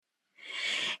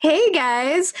Hey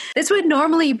guys, this would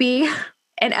normally be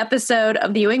an episode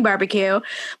of the Ewing Barbecue,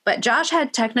 but Josh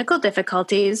had technical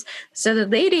difficulties, so the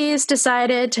ladies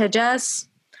decided to just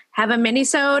have a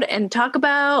minisode and talk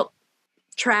about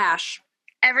trash.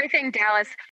 Everything Dallas.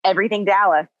 Everything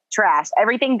Dallas. Trash.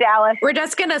 Everything Dallas. We're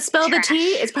just gonna spill the tea.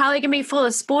 It's probably gonna be full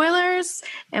of spoilers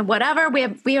and whatever. We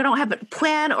don't have a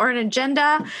plan or an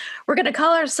agenda. We're gonna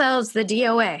call ourselves the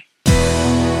DOA.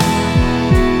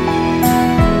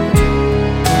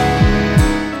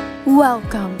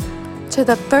 Welcome to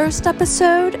the first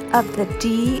episode of the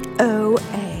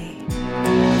DOA.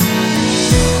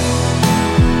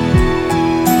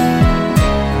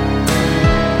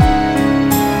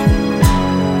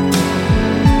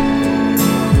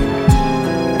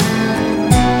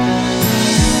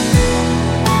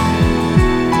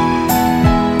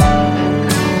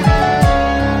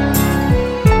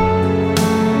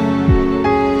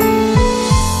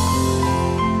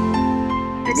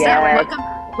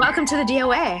 Welcome to the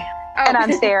DOA. Oh. And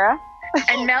I'm Sarah.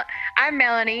 And I'm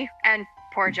Melanie. And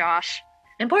poor Josh.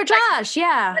 And poor Josh,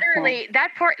 yeah. Literally,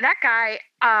 that guy,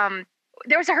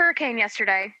 there was a hurricane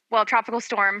yesterday. Well, tropical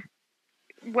storm.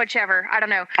 Whichever. I don't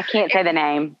know. I can't say the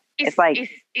name. It's like...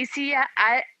 starts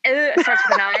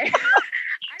with an I.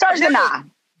 Starts with an I.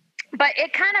 But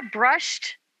it kind of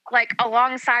brushed like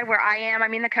alongside where I am. I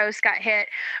mean, the coast got hit,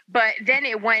 but then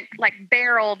it went like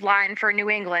barreled line for New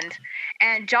England.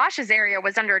 And Josh's area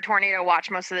was under a tornado watch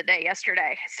most of the day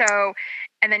yesterday. So,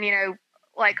 and then,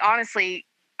 like honestly,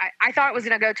 I thought it was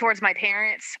going to go towards my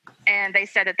parents, and they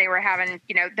said that they were having,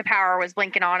 the power was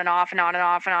blinking on and off and on and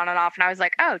off and on and off. And I was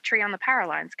like, oh, tree on the power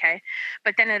lines. Okay.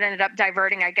 But then it ended up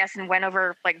diverting, I guess, and went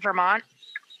over like Vermont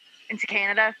into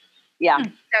Canada. Yeah.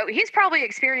 So he's probably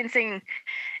experiencing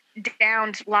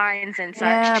downed lines and such.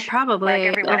 Yeah, probably. Like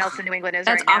everyone else in New England is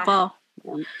right now. That's awful.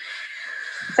 Yeah.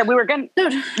 So we were going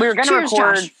to record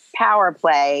Josh. Power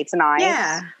Play tonight.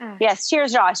 Yeah. Yes.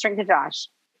 Cheers, Josh. Drink to Josh.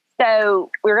 So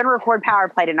we were going to record Power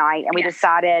Play tonight, and we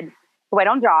decided to wait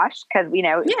on Josh because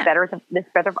it's better. This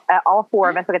better. All four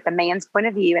of us look at the man's point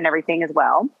of view and everything as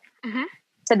well. Mm-hmm.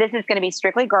 So this is going to be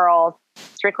strictly girls,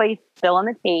 strictly spilling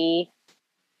the tea.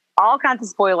 All kinds of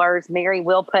spoilers. Mary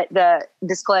will put the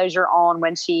disclosure on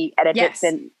when she edits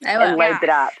and loads it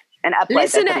up and uploads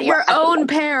Listen it. At your own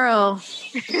peril.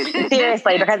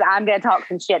 Seriously, because I'm going to talk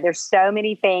some shit. There's so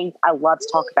many things I love to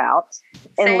talk about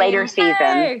in later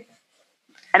seasons.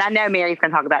 And I know Mary's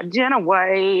going to talk about Jenna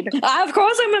Wade. Of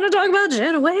course I'm going to talk about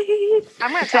Jenna Wade.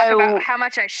 I'm going to talk about how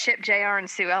much I ship JR and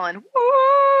Sue Ellen.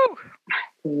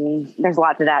 Woo! There's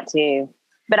lots of that too.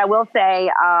 But I will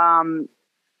say,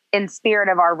 in spirit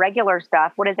of our regular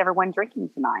stuff, what is everyone drinking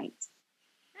tonight?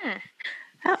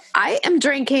 I am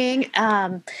drinking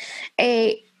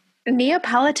a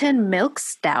Neapolitan milk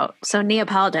stout. So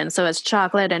Neapolitan, so it's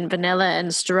chocolate and vanilla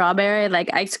and strawberry like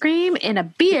ice cream in a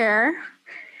beer.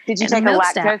 Did you take a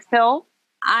lactose pill?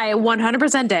 I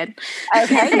 100% did.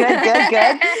 Okay,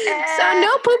 good. So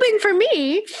no pooping for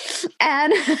me,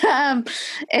 and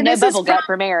no bubble gut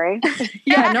for Mary.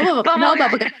 Yeah, no bubble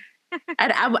gut.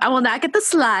 I will not get the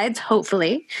slides,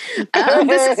 hopefully.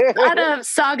 This is out of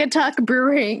Saugatuck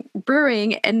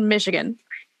Brewing in Michigan.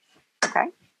 Okay.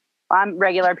 Well, I'm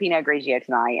regular Pinot Grigio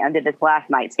tonight. I did this last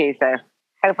night too, so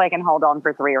hopefully I can hold on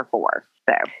for 3 or 4.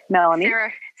 So, Melanie?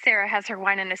 Sarah has her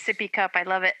wine in a sippy cup. I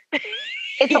love it.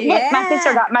 Look,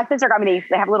 my sister got me these.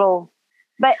 They have little,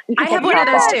 but I have one of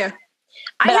those too.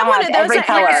 I have one of those every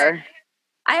color.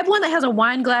 I have one that has a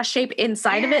wine glass shape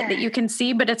inside of it that you can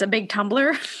see, but it's a big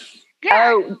tumbler.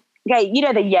 Yeah. Oh, okay. You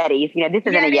know the Yetis. This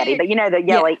isn't a Yeti, but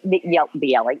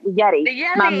the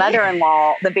Yeti. My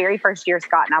mother-in-law, the very first year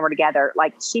Scott and I were together,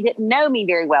 like she didn't know me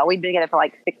very well. We'd been together for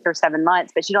like 6 or 7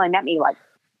 months, but she'd only met me like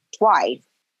twice.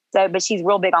 So, but she's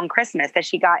real big on Christmas. So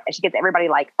she gets everybody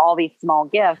like all these small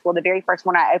gifts. Well, the very first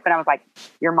one I opened, I was like,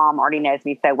 your mom already knows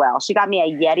me so well. She got me a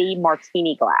Yeti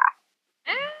martini glass.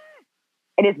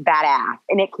 It is badass.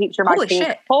 And it keeps your martini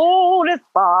cold as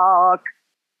fuck.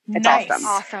 It's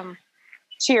awesome.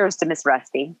 Cheers to Miss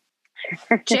Rusty.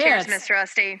 Cheers, Miss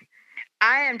Rusty.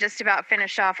 I am just about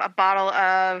finished off a bottle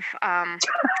of...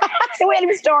 So we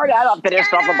hadn't started. I don't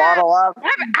finish off a bottle of...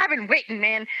 I've been waiting,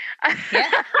 man.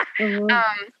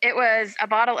 It was a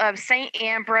bottle of St.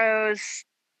 Ambrose...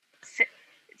 St.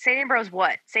 Ambrose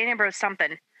what? St. Ambrose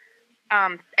something.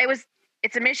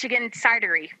 It's a Michigan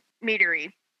cidery,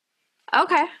 meadery.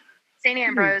 Okay. St.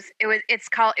 Ambrose. It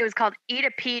was called Eat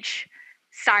a Peach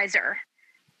Sizer.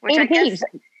 Eat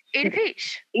a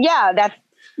Peach. Yeah,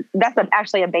 that's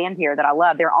actually a band here that I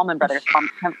love. They're Allman Brothers.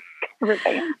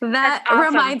 That awesome.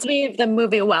 Reminds me of the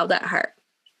movie Wild at Heart.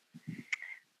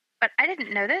 but I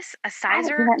didn't know this. A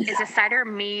sizer is a cider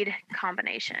mead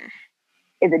combination.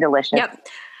 Is it delicious? Yep.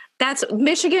 That's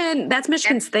Michigan. That's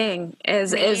Michigan's thing.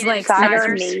 Is like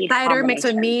cider mixed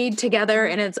with mead together,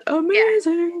 and it's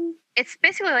amazing. Yeah. It's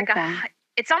basically like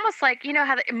it's almost like, you know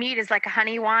how the mead is like a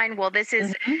honey wine. Well, this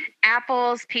is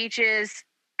apples, peaches,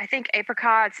 I think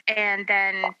apricots, and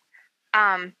then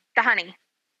the honey.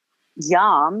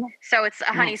 Yum. So it's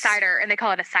a honey cider, and they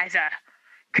call it a cider.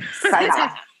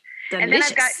 And then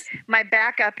I've got my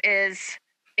backup is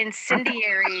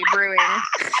Incendiary Brewing.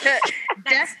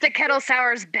 Death to Kettle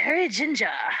Sour's Berry Ginger.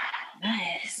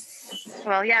 Nice.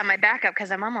 Well, yeah, my backup,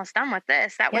 because I'm almost done with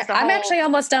this. That was the whole... I'm actually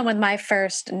almost done with my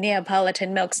first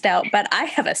Neapolitan milk stout, but I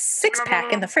have a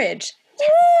 6-pack in the fridge.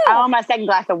 I want my second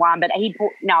glass of wine, but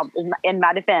in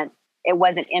my defense, it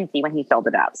wasn't empty when he filled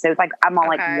it up. So it's like I'm on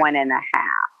like 1.5.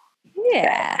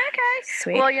 Yeah. Okay.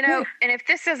 Sweet. Well, and if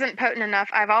this isn't potent enough,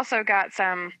 I've also got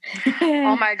some.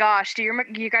 Oh my gosh! Do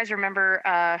you guys remember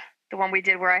the one we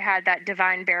did where I had that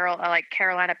Divine Barrel, like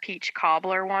Carolina Peach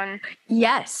Cobbler one?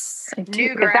 Yes. I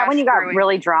do. Is that when you got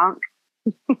really drunk?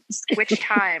 Which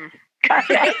time? You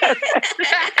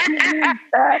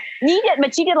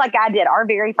did like I did. Our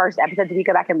very first episodes, if you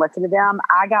go back and listen to them,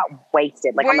 I got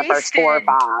wasted on the first 4 or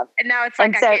 5. And now it's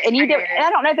like, and you did. And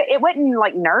I don't know if it wasn't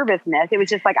like nervousness. It was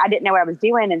just like I didn't know what I was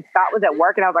doing, and Scott was at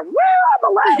work, and I was like, "Woo, I'm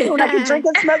alone! I can drink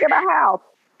and smoke in my house."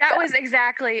 That was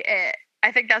exactly it.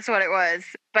 I think that's what it was.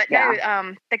 But no,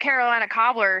 the Carolina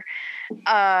Cobbler,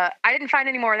 I didn't find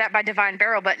any more of that by Divine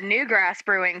Barrel, but Newgrass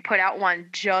Brewing put out one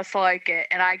just like it,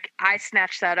 and I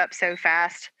snatched that up so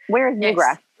fast. Where is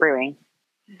Newgrass Brewing?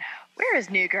 Where is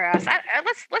Newgrass?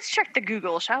 Let's check the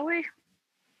Google, shall we?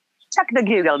 Check the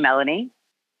Google, Melanie.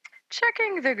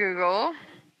 Checking the Google.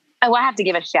 Oh, I have to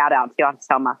give a shout out to. I have to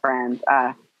tell my friends.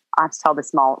 I have to tell the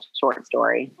small short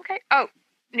story. Okay. Oh,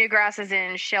 Newgrass is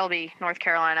in Shelby, North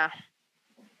Carolina.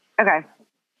 Okay.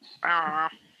 My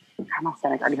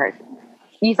stomach already hurts.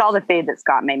 You saw the food that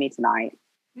Scott made me tonight.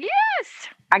 Yes.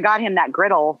 I got him that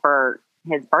griddle for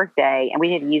his birthday, and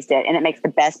we had used it, and it makes the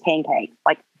best pancakes,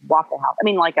 like Waffle House. I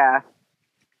mean, like a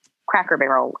Cracker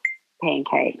Barrel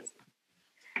pancakes.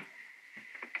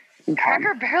 Okay.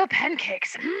 Cracker Barrel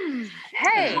pancakes.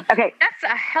 Hey, that's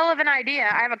a hell of an idea.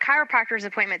 I have a chiropractor's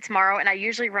appointment tomorrow, and I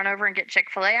usually run over and get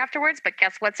Chick-fil-A afterwards, but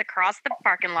guess what's across the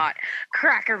parking lot?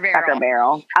 Cracker Barrel. Cracker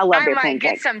Barrel. I love their pancakes. I might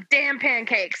get some damn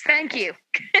pancakes. Thank you.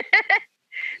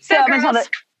 So girls,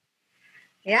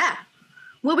 yeah.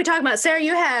 We'll be talking about, Sarah,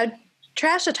 you had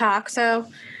trash to talk, so.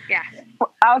 Yeah.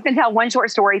 I was going to tell one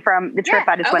short story from the trip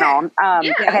I just went on.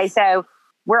 Okay, so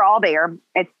we're all there.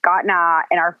 It's Scott and I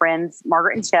and our friends,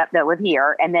 Margaret and Chip, that live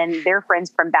here. And then their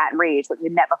friends from Baton Rouge, which we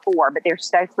met before, but they're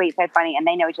so sweet, so funny, and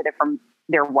they know each other from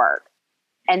their work.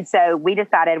 And so we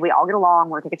decided we all get along.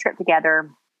 We're going to take a trip together.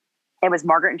 It was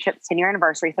Margaret and Chip's 10-year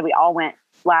anniversary. So we all went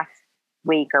last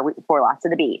week or week before last to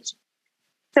the beach.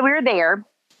 So we were there,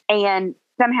 and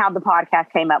somehow the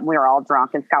podcast came up and we were all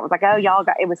drunk. And Scott was like, "Oh,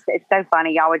 it's so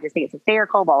funny. Y'all would just think it's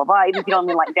hysterical, blah, blah, blah. Even if you don't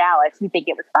mean like Dallas, you think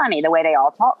it was funny the way they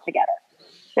all talk together."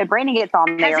 So Brandon gets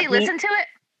on there. Has he listened to it?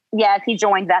 Yes, he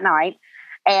joined that night.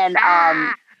 And,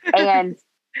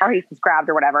 or he subscribed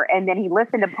or whatever. And then he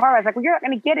listened to part. I was like, "Well, you're not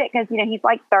going to get it." Cause he's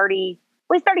like 30,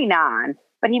 well, he's 39,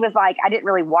 but he was like, "I didn't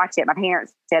really watch it. My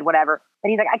parents said whatever." But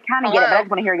he's like, "I kind of get it, but I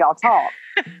just want to hear y'all talk."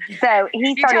 So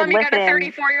he started listening. You got a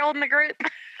 34-year-old in the group?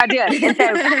 I did.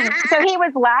 And so he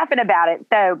was laughing about it.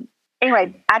 So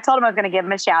anyway, I told him I was going to give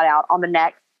him a shout out on the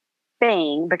next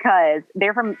thing because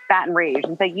they're from Baton Rouge.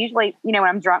 And so usually, when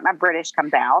I'm drunk, my British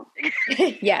comes out.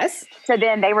 Yes. So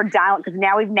then they were dialing, because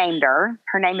now we've named her.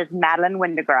 Her name is Madeline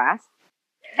Windegrass.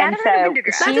 And so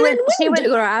she was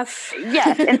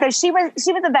yes. And so she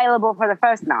was available for the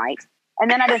first night. And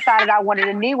then I decided I wanted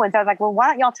a new one. So I was like, "Well, why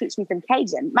don't y'all teach me some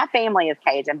Cajun?" My family is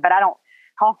Cajun, but I don't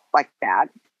talk like that.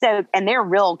 So, and they're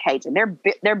real Cajun.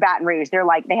 They're Baton Rouge. They're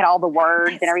like, they had all the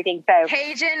words and everything. So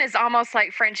Cajun is almost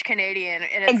like French Canadian.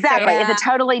 Exactly. It's a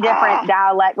totally different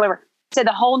dialect, whatever. So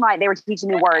the whole night they were teaching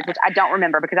me words, which I don't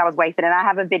remember because I was wasted. And I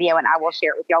have a video and I will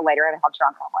share it with y'all later of how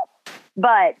drunk I was.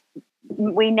 But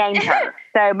we named her.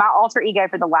 So my alter ego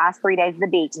for the last 3 days of the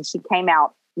beach, and she came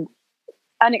out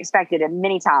unexpected and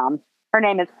many times. Her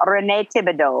name is Renee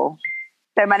Thibodeau.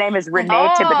 So my name is Renee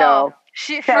Thibodeau.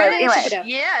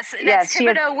 Yes, that's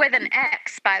Thibodeau with an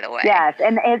X, by the way. Yes,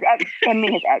 and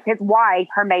his wife,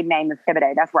 her maiden name is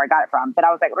Thibodeau. That's where I got it from. But I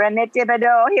was like, Renee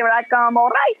Thibodeau, here I come, all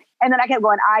right. And then I kept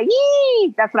going,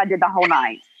 aye. That's what I did the whole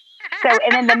night. So,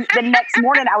 and then the next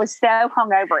morning, I was so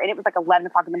hungover, and it was like 11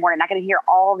 o'clock in the morning. I could hear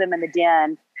all of them in the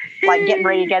den, like getting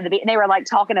ready to go to the beach. And they were like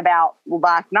talking about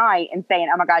last night and saying,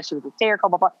 "Oh my God, she was hysterical,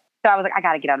 blah, blah." So I was like, I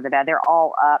got to get out of the bed. They're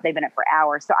all up. They've been up for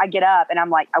hours. So I get up and I'm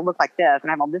like, I look like this and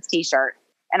I have on this t-shirt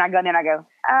and I go in there and I go,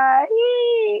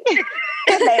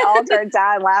 and they all started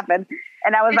dying laughing.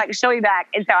 And I was like, show me back.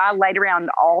 And so I laid around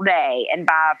all day. And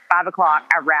by 5 o'clock,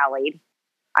 I rallied.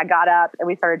 I got up and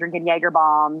we started drinking Jaeger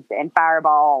bombs and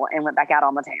Fireball and went back out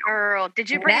on the town. Girl, did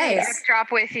you bring any drip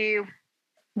drop with you?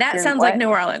 That sounds like New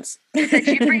Orleans. Did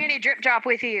you bring any drip drop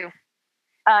with you?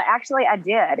 Actually, I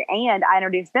did. And I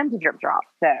introduced them to drip drop.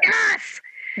 So. Yes!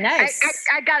 Nice.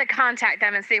 I got to contact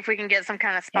them and see if we can get some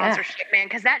kind of sponsorship, man.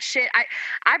 Because that shit,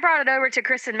 I brought it over to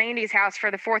Chris and Mandy's house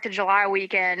for the 4th of July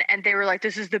weekend, and they were like,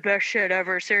 "This is the best shit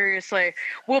ever. Seriously,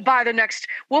 we'll buy the next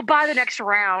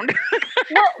round."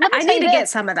 Well, I need to get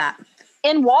some of that.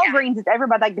 In Walgreens, it's over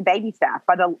by like the baby stuff,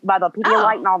 by the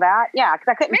Pedialyte and all that. Yeah, because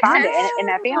I couldn't find it,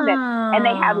 and I found it. And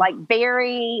they had like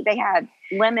berry, they had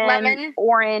lemon,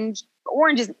 orange.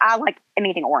 Oranges, I like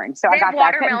anything orange, so I got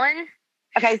watermelon.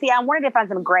 Okay, see, I wanted to find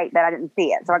some grape, but I didn't see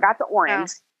it. So I got the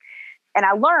orange. And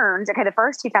I learned, the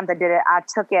first 2 times I did it, I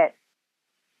took it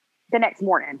the next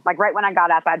morning. Like right when I got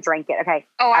up, I drank it. Okay.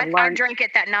 Oh, I drank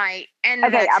it that night. And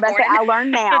okay, I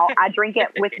learned now. I drink it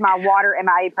with my water and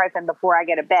my ibuprofen before I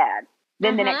go to bed.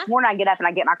 Then the next morning I get up and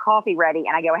I get my coffee ready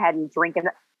and I go ahead and drink it.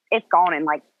 It's gone in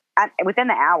like within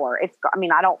the hour. I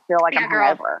don't feel like I'm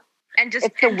hungover. And just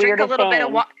drink a little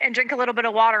bit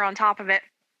of water on top of it.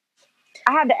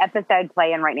 I have the episode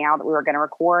playing right now that we were going to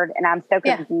record, and I'm so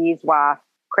confused why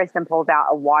Kristen pulls out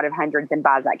a wad of hundreds and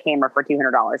buys that camera for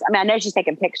 $200. I mean, I know she's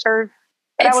taking pictures.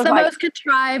 It's the most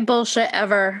contrived bullshit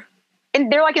ever. And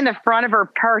they're like in the front of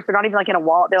her purse. They're not even like in a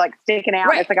wallet. They're like sticking out.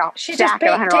 Right. It's like a stack of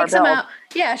 $100 bills.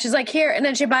 Yeah, she's like, here. And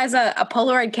then she buys a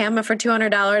Polaroid camera for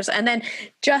 $200. And then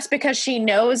just because she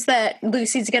knows that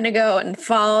Lucy's going to go and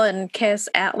fall and kiss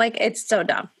at, like, it's so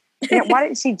dumb. Yeah, why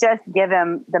didn't she just give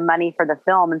him the money for the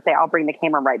film and say, I'll bring the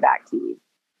camera right back to you?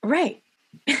 Right.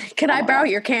 Can I borrow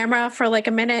your camera for like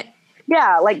a minute?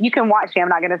 Yeah, like you can watch me. I'm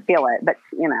not going to steal it, but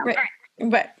Right.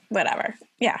 But whatever.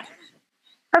 Yeah.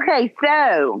 Okay,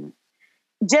 so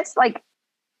just like,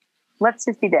 let's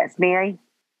just do this. Mary,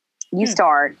 you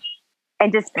start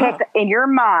and just pick in your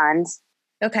mind.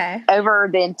 Okay.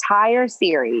 Over the entire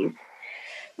series,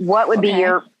 what would be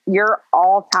your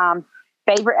all-time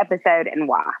favorite episode and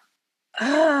why?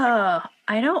 Oh,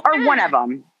 I don't. Or one of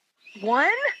them.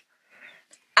 One?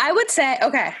 I would say,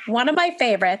 one of my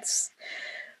favorites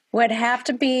would have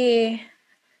to be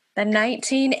the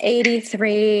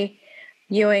 1983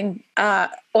 Ewing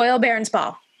Oil Baron's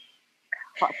Ball.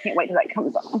 Oh, I can't wait till that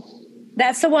comes on.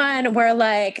 That's the one where,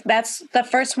 like, that's the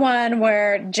first one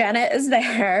where Jenna is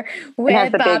there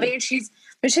with Bobby, and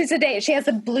she's a date. She has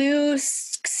a blue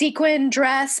sequin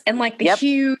dress and like the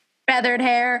huge feathered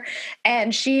hair,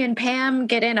 and she and Pam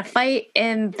get in a fight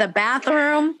in the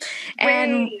bathroom,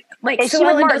 and like Sue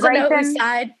Ellen doesn't know whose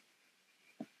side.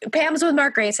 Pam's with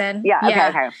Mark Grayson. Yeah.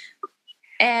 Okay.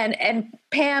 And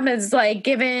Pam is like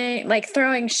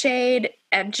throwing shade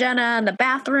at Jenna in the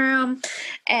bathroom,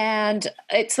 and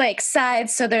it's like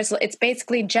sides. So it's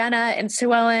basically Jenna and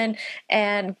Sue Ellen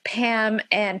and Pam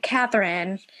and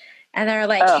Catherine. And they're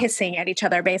like hissing at each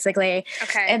other, basically.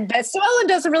 Okay. But Sue Ellen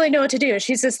doesn't really know what to do.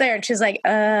 She's just there, and she's like,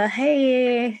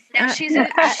 "Hey." Now she's in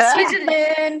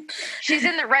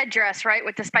the red dress, right,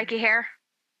 with the spiky hair.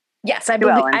 Yes, I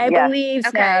believe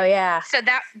so. Yeah. So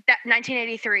that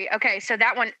 1983. Okay, so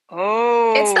that one.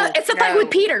 Oh, it's the fight with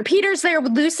Peter. Peter's there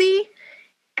with Lucy,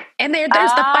 and there's the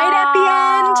fight at the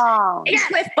end. Yes.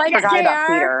 Cliff bites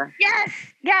Peter.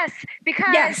 Yes,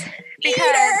 because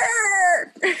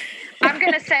Peter. I'm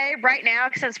going to say right now,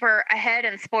 since we're ahead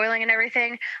and spoiling and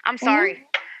everything, I'm sorry.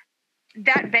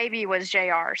 That baby was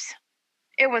JR's.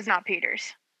 It was not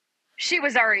Peter's. She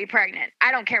was already pregnant.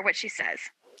 I don't care what she says.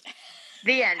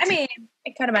 The end. I mean,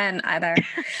 it could have been either.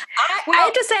 I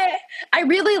have to say, I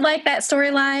really like that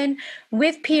storyline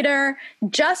with Peter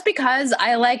just because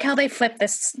I like how they flip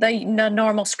the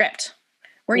normal script.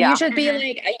 Where you should be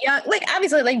like a young, like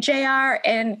obviously like JR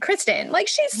and Kristen, like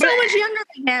she's so much younger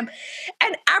than him,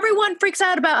 and everyone freaks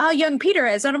out about how young Peter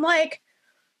is, and I'm like,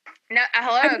 no,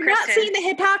 hello, I'm Kristen. not seeing the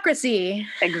hypocrisy.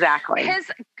 Exactly.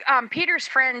 His Peter's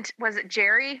friend, was it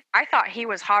Jerry? I thought he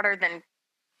was hotter than.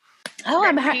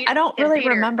 I don't really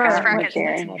remember.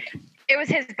 It was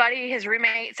his buddy, his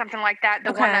roommate, something like that.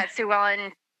 The one that Sue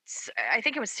Ellen. I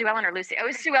think it was Sue Ellen or Lucy. It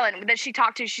was Sue Ellen that she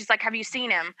talked to. She's like, "Have you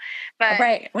seen him?" But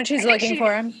when she's looking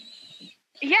for him.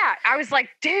 Yeah, I was like,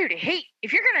 dude,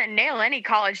 if you're gonna nail any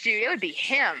college dude, it would be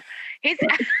him. He's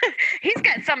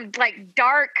got some like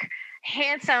dark,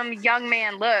 handsome young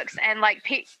man looks, and like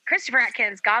Christopher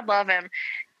Atkins, God love him.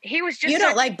 He was just. You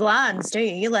don't like blondes, do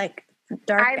you? You like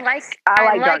dark. I like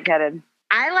dark-headed.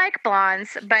 I like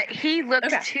blondes, but he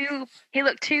looked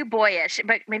too boyish.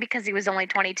 But maybe because he was only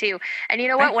 22. And you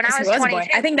know what? When I was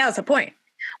 22, I think that was the point.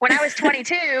 When I was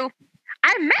 22,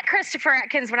 I met Christopher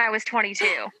Atkins when I was 22.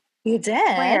 You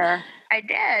did? Where? I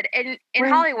did in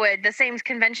Hollywood, the same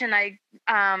convention I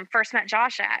first met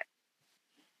Josh at.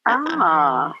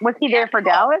 Was he there for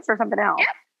Dallas or something else?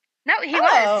 Yep. No, he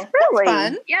was. Really?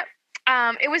 Fun. Yep.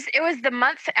 It was the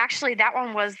month. Actually, that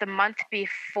one was the month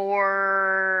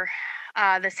before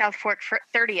the South Fork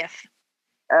 30th.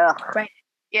 Ugh. Right.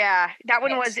 Yeah, that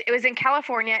one was. It was in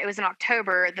California. It was in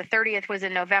October. The 30th was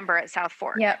in November at South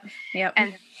Fork. Yep.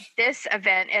 And this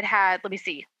event, it had. Let me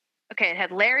see. Okay, it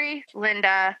had Larry,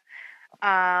 Linda,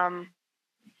 Charlene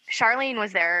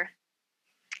was there.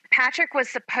 Patrick was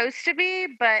supposed to be,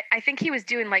 but I think he was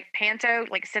doing like Panto,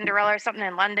 like Cinderella or something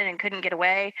in London and couldn't get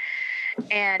away.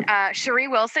 And Cherie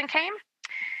Wilson came.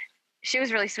 She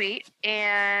was really sweet.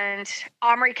 And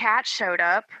Omri Katz showed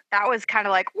up. That was kind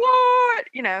of like, what?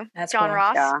 That's John cool.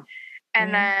 Ross. Yeah.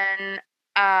 And then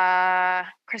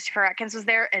Christopher Atkins was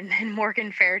there. And then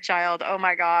Morgan Fairchild. Oh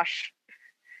my gosh.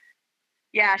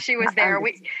 Yeah, she was there.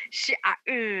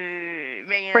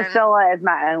 Man. Priscilla is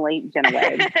my only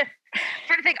Genevieve.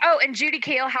 Trying to think. Oh, and Judy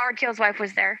Keel, Howard Keel's wife,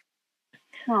 was there.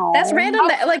 Aww. That's random.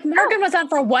 Like Morgan was on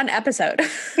for one episode.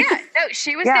 Yeah, no,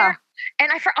 she was there.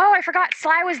 And I forgot.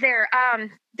 Sly was there.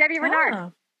 Debbie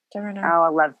Renard. I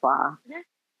love Sly.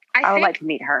 I would like to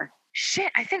meet her. Shit,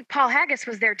 I think Paul Haggis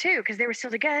was there too because they were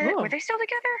still together. Ooh. Were they still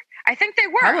together? I think they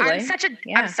were. Probably. I'm such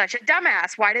a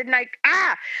dumbass. Why didn't I?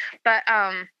 But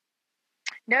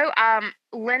no.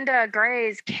 Linda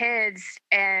Gray's kids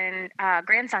and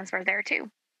grandsons were there too.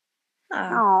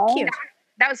 Oh, cute.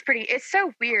 That was pretty. It's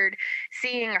so weird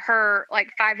seeing her like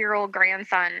 5-year-old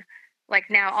grandson like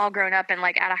now all grown up and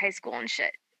like out of high school and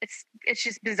shit. It's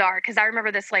just bizarre because I remember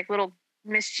this like little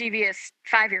mischievous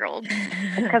 5-year-old.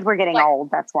 Because we're getting old,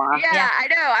 that's why. Yeah, I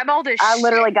know. I'm old as shit. I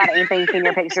literally got Anthony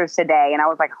Senior pictures today, and I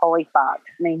was like, "Holy fuck!"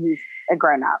 I mean, he's a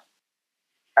grown up.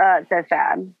 It's so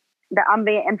sad. I'm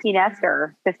the empty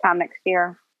nester this time next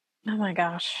year. Oh my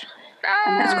gosh, oh.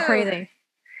 That's crazy.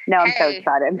 No, I'm so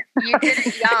excited. You did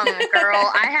it young,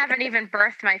 girl. I haven't even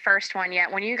birthed my first one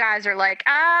yet. When you guys are like,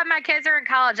 my kids are in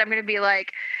college, I'm going to be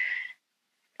like,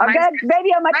 I've got baby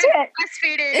on my tit.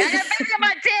 Breastfeeding. I got baby on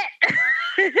my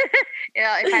tit.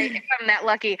 Yeah, if I'm that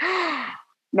lucky.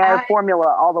 No,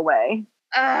 formula all the way.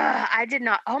 I did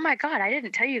not. Oh my God, I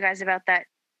didn't tell you guys about that.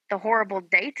 The horrible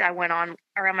date I went on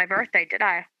around my birthday, did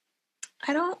I?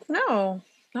 I don't know.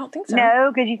 I don't think so.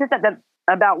 No, because you said that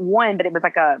about one, but it was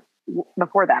like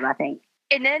before that, I think.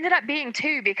 It ended up being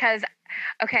 2 because,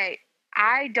 okay,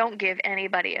 I don't give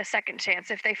anybody a second chance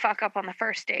if they fuck up on the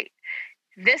first date.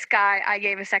 This guy, I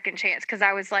gave a second chance because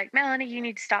I was like, Melanie, you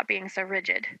need to stop being so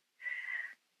rigid.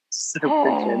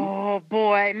 Oh,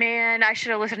 boy, man, I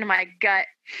should have listened to my gut.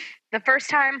 The first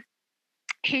time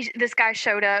this guy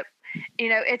showed up,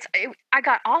 I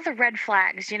got all the red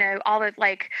flags, all the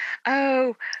like,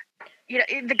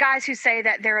 the guys who say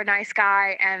that they're a nice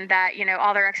guy and that,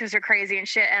 all their exes are crazy and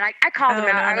shit. And I called him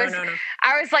out.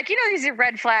 I was like, these are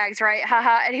red flags, right?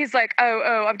 Haha. And he's like,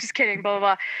 oh, I'm just kidding, blah,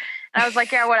 blah, blah. And I was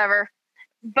like, yeah, whatever.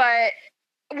 But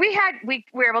we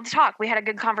were able to talk. We had a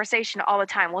good conversation all the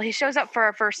time. Well, he shows up for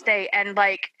our first date and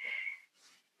like,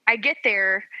 I get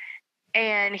there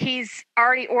and he's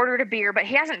already ordered a beer, but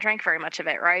he hasn't drank very much of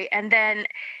it. Right. And then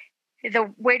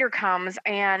the waiter comes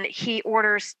and he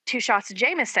orders 2 shots of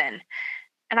Jameson.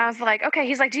 And I was like, okay.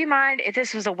 He's like, do you mind if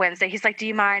this was a Wednesday? He's like, do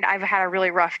you mind? I've had a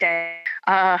really rough day.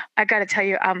 I got to tell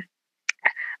you,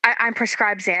 I'm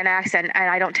prescribed Xanax and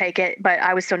I don't take it, but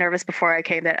I was so nervous before I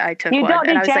came that I took one.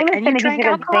 And I was like, and you drank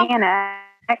alcohol? Xanax.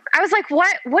 I was like,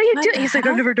 what are you doing? He's like,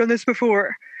 I've never done this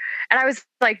before. And I was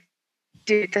like,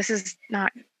 dude, this is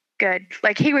not good.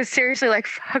 Like he was seriously like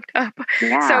fucked up.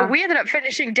 Yeah. So we ended up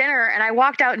finishing dinner and I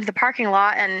walked out into the parking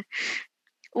lot and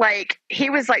like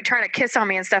he was like trying to kiss on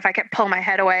me and stuff. I kept pulling my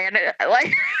head away and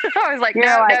I was like,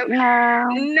 no.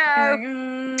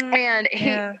 And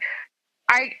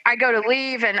I go to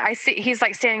leave and I see he's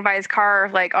like standing by his car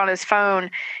like on his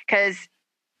phone because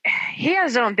he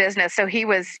has his own business. So he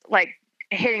was like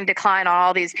hitting decline on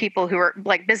all these people who are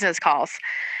like business calls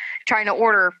trying to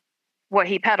order what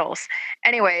he peddles.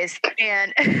 Anyways,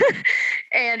 and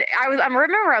I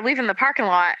remember I'm leaving the parking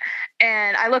lot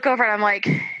and I look over and I'm like,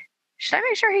 should I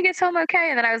make sure he gets home okay?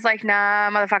 And then I was like, nah,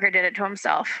 motherfucker did it to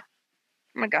himself.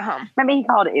 I'm gonna go home. I mean, he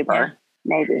called Uber,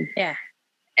 maybe. Yeah.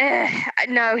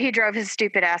 No, he drove his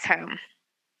stupid ass home.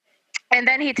 And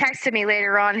then he texted me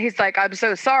later on. He's like, I'm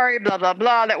so sorry, blah, blah,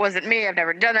 blah. That wasn't me. I've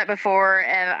never done that before.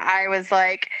 And I was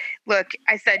like, look,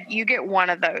 I said, you get one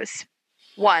of those.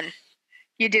 One.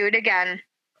 You do it again.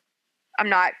 I'm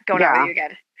not going out with you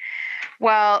again.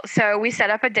 Well, so we set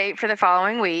up a date for the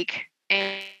following week,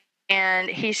 and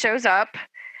he shows up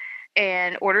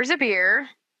and orders a beer,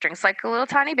 drinks like a little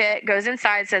tiny bit, goes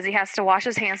inside, says he has to wash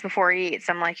his hands before he eats.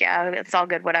 I'm like, yeah, it's all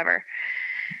good, whatever.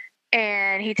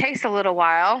 And he takes a little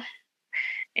while,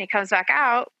 and he comes back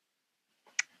out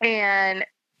and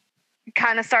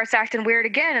kind of starts acting weird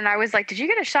again. And I was like, did you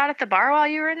get a shot at the bar while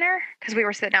you were in there? Because we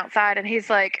were sitting outside. And he's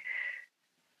like,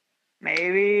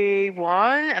 maybe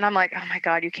one. And I'm like, oh my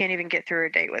God, you can't even get through a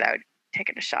date without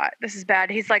taking a shot. This is bad.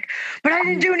 He's like, but I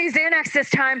didn't do any Xanax this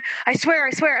time. I swear.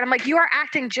 And I'm like, you are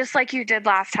acting just like you did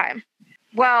last time.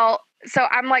 Well, so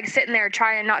I'm like sitting there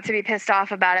trying not to be pissed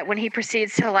off about it when he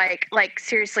proceeds to like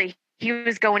seriously, he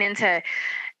was going into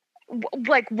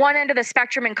like one end of the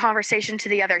spectrum in conversation to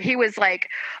the other. He was like,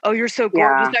 oh, you're so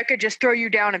gorgeous. I could just throw you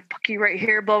down and fuck you right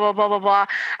here. Blah, blah, blah, blah, blah.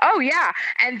 Oh yeah.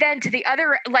 And then to the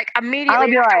other, like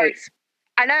immediately afterwards,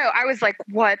 I know, I was like,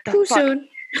 what the fuck? Soon.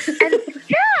 And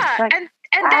yeah. Like,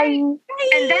 and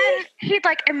then he'd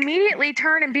like immediately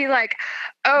turn and be like,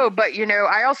 oh, but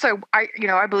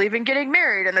I believe in getting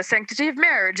married and the sanctity of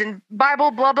marriage and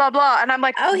Bible, blah, blah, blah. And I'm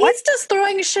like, oh, what? He's just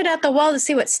throwing shit at the wall to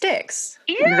see what sticks.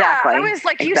 Yeah. Exactly. I was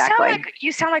like, you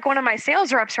sound like one of my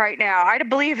sales reps right now. I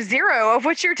believe zero of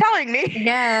what you're telling me.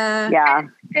 Yeah. Yeah. And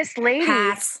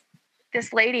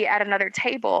this lady at another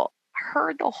table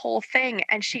heard the whole thing,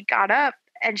 and she got up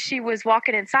and she was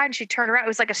walking inside and she turned around. It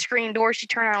was like a screen door. She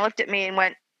turned around and looked at me and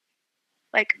went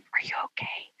like, are you okay?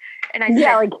 And I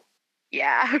said,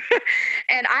 yeah.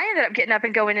 And I ended up getting up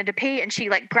and going in to pee, and she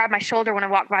like grabbed my shoulder when I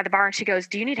walked by the bar and she goes,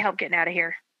 do you need help getting out of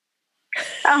here?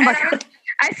 Oh my God.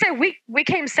 I said, we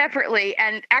came separately,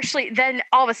 and actually then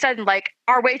all of a sudden, like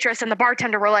our waitress and the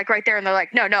bartender were like right there, and they're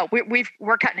like, no,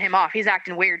 we're cutting him off. He's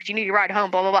acting weird. You need to ride home,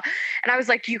 blah, blah, blah. And I was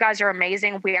like, you guys are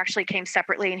amazing. We actually came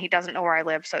separately, and he doesn't know where I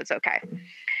live, so it's okay.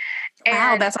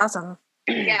 Wow, that's awesome.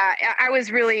 Yeah,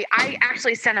 I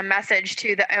actually sent a message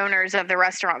to the owners of the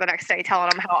restaurant the next day telling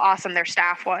them how awesome their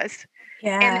staff was.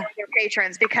 Yeah. And their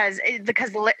patrons, because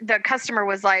the customer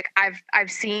was like, I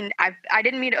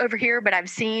didn't mean to overhear, but I've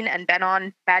seen and been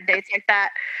on bad dates like that.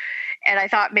 And I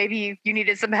thought maybe you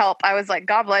needed some help. I was like,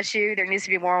 God bless you. There needs to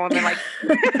be more women like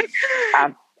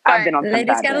I've been on some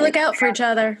ladies got to look out for each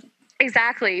other.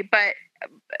 Exactly. But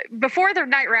before the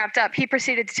night wrapped up, he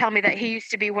proceeded to tell me that he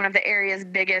used to be one of the area's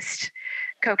biggest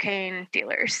cocaine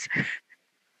dealers.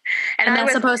 And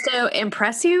that's supposed to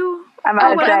impress you? I'm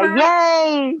about to say,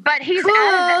 yay! But he's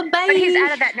out of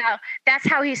that now. That's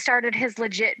how he started his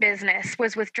legit business,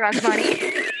 was with drug money.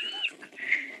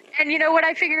 And you know what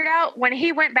I figured out? When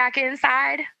he went back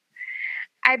inside,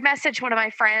 I messaged one of my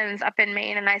friends up in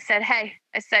Maine, and I said,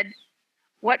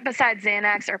 what besides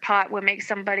Xanax or pot would make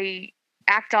somebody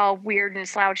act all weird and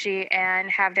slouchy and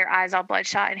have their eyes all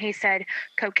bloodshot? And he said,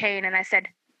 cocaine. And I said,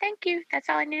 thank you. That's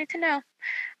all I needed to know.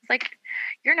 It's like,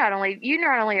 you're not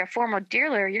only a formal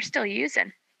dealer, you're still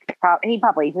using. He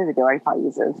probably is a dealer. He probably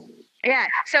uses. Yeah.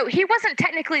 So he wasn't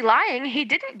technically lying. He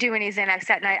didn't do any Xanax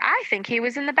that night. I think he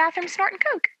was in the bathroom snorting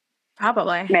coke.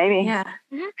 Probably. Maybe. Yeah.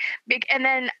 Mm-hmm. And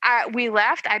then we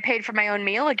left. I paid for my own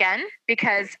meal again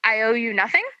because I owe you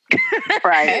nothing.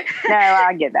 Right. No,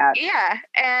 I get that. Yeah.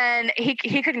 And he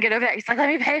couldn't get over that. He's like, let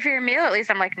me pay for your meal at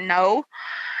least. I'm like, no.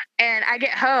 And I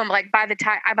get home, like by the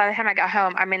time I got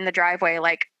home, I'm in the driveway,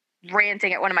 like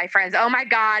ranting at one of my friends. Oh my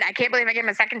God, I can't believe I gave him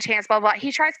a second chance, blah, blah.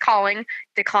 He tries calling,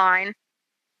 decline.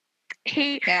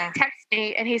 He texts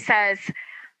me and he says,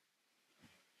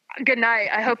 good night.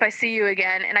 I hope I see you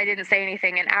again. And I didn't say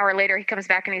anything. An hour later, he comes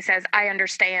back and he says, I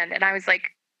understand. And I was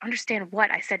like, understand what?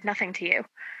 I said nothing to you.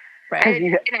 Right.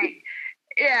 And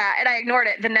I ignored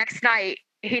it. The next night,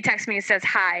 he texts me and says,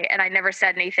 hi. And I never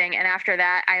said anything. And after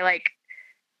that, I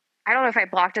don't know if I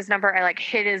blocked his number. I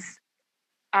hid his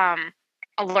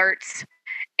alerts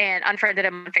and unfriended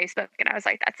him on Facebook. And I was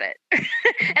like, that's it.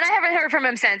 And I haven't heard from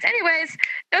him since. Anyways,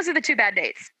 those are the 2 bad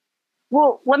dates.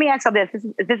 Well, let me ask you this.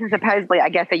 This is supposedly, I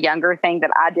guess, a younger thing that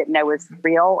I didn't know was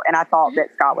real. And I thought that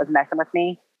Scott was messing with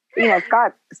me. You know,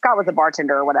 Scott was a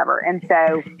bartender or whatever. And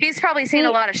so he's probably seen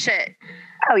a lot of shit.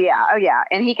 Oh yeah.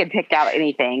 And he could pick out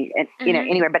anything, and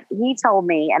anywhere. But he told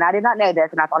me, and I did not know this,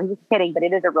 and I thought he was kidding, but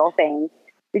it is a real thing.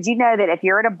 Did you know that if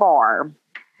you're at a bar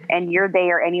and you're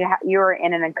there and you're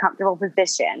in an uncomfortable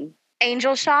position?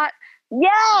 Angel shot?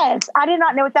 Yes. I did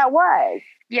not know what that was.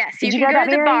 Yes. You can go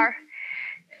to the bar.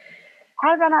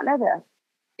 How did I not know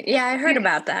this? Yeah, I heard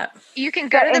about that. You can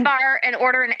go to the bar and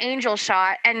order an angel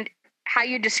shot, and how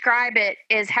you describe it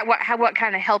is what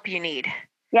kind of help you need.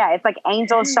 Yeah, it's like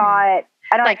angel shot,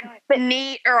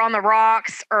 neat or on the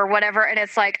rocks or whatever. And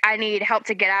it's like, I need help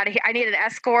to get out of here. I need an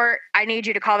escort. I need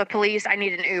you to call the police. I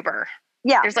need an Uber.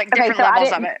 Yeah. There's like different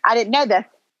levels of it. I didn't know this.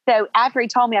 So after he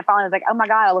told me, I finally was like, oh my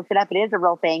God, I looked it up. It is a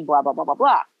real thing, blah, blah, blah, blah,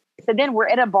 blah. So then we're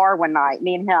at a bar one night,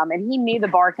 me and him, and he knew the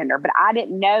bartender, but I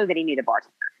didn't know that he knew the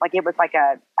bartender. Like it was like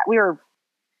we were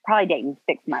probably dating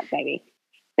 6 months maybe.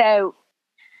 So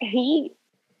he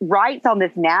writes on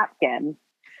this napkin,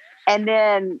 and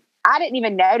then I didn't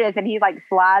even notice, and he like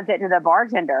slides it to the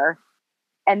bartender.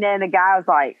 And then the guy was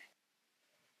like,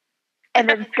 and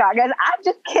then Scott goes, I'm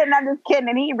just kidding.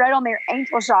 And he wrote on there,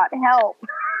 Angel Shot, help.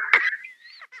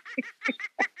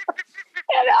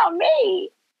 And on me.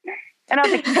 And I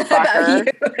was like,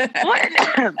 fucker.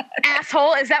 What an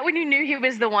asshole. Is that when you knew he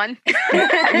was the one?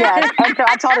 Yes. And so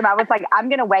I told him, I was like, I'm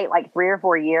going to wait like 3 or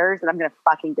 4 years and I'm going to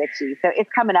fucking get you. So it's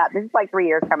coming up. This is like 3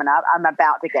 years coming up. I'm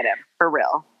about to get him for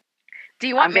real. Do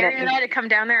you want Mary and I to come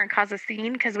down there and cause a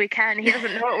scene? Because we can. He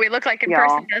doesn't know what we look like in y'all,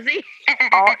 person, does he?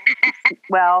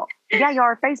 Well, yeah, y'all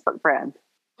are Facebook friends.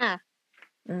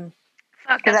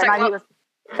 Fuck,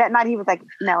 that night he was like,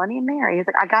 Melanie and Mary. He's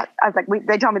like, I was like,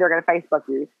 they told me they're going to Facebook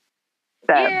you.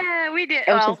 So yeah, we did.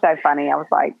 It was just so funny. I was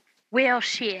like, well,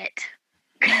 shit.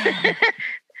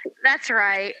 That's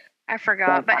right. I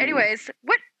forgot. But anyways,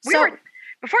 were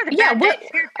before the bad days,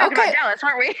 we were talking about Dallas,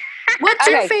 aren't we? What's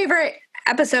your favorite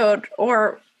episode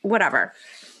or whatever?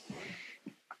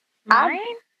 Mine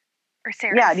or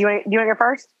Sarah's? Yeah. Do you want to go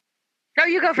first? No,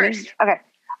 you go first. Okay.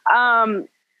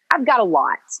 I've got a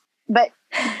lot, but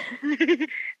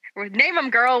name them,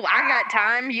 girl. I got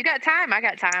time. You got time. I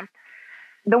got time.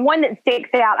 The one that sticks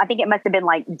out, I think it must have been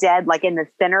like dead, like in the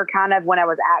center, kind of when I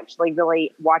was actually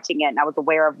really watching it, and I was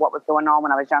aware of what was going on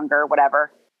when I was younger, or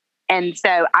whatever. And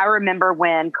so I remember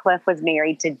when Cliff was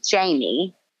married to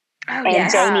Jamie.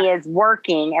 And Jamie is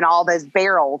working and all those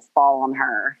barrels fall on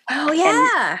her. Oh,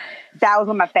 yeah. And that was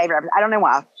one of my favorite episodes. I don't know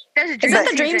why. Is that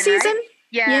the dream season? Right?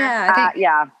 Yeah. I think.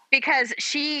 Yeah. Because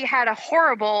she had a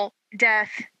horrible death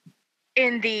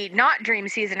in the not dream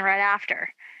season right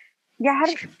after. Yeah.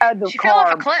 She fell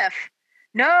off a cliff.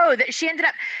 No,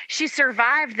 she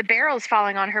survived the barrels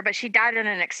falling on her, but she died in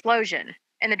an explosion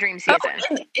in the dream season.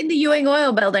 In the Ewing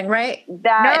Oil building, right?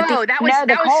 That was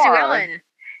Sue Ellen.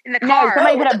 In the car. No,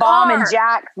 somebody put a bomb in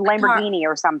Jack's Lamborghini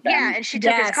or something. Yeah, and she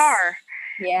took his car.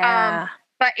 Yeah.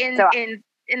 But in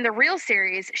the real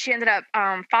series, she ended up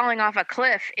falling off a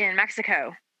cliff in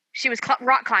Mexico. She was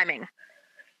rock climbing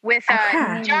with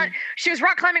John. She was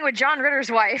rock climbing with John Ritter's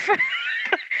wife,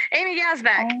 Amy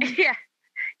Yazbek.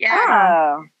 Yeah.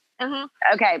 Oh. Mm-hmm.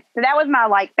 Okay, so that was my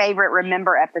like favorite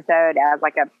remember episode as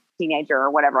like a teenager or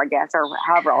whatever, I guess, or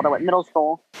however old I was, middle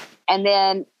school. And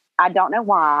then I don't know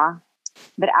why,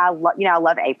 but I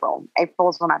love April.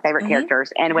 April's one of my favorite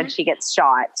characters. And when she gets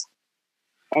shot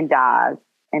and dies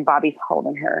and Bobby's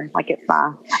holding her, like it's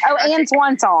my... Oh, and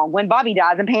Swan Song, when Bobby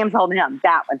dies and Pam's holding him.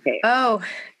 That one too. Oh,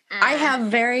 I have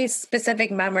very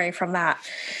specific memory from that.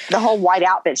 The whole white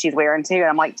outfit she's wearing too. And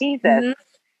I'm like, Jesus. Mm-hmm.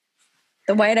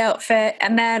 The white outfit.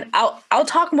 And then I'll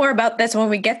talk more about this when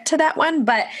we get to that one,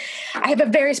 but I have a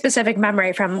very specific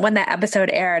memory from when that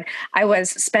episode aired. I was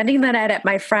spending the night at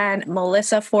my friend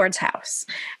Melissa Ford's house,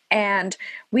 and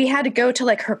we had to go to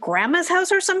like her grandma's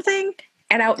house or something.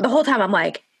 And the whole time I'm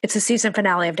like, it's a season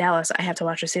finale of Dallas. I have to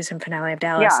watch the season finale of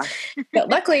Dallas. Yeah. But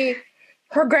luckily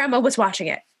her grandma was watching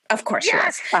it. Of course she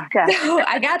was. Okay. So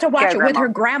I got to watch it with her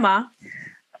grandma.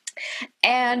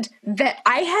 And that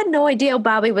I had no idea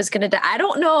Bobby was going to die. I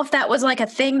don't know if that was like a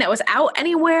thing that was out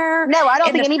anywhere. No, I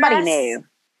don't think anybody knew.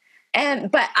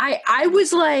 But I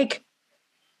was like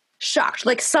shocked.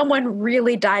 Like someone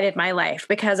really died in my life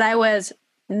because I was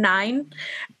 9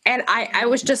 and I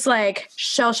was just like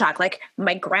shell shocked. Like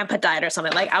my grandpa died or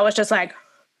something. Like I was just like,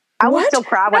 I would still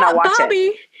cry when I watch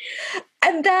Bobby.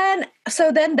 And then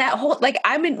that whole, like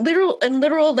I'm in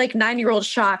literal like 9-year-old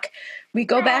shock. We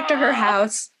go back to her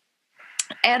house.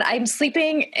 And I'm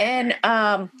sleeping in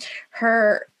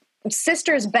her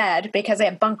sister's bed because they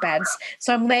have bunk beds.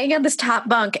 So I'm laying on this top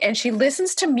bunk and she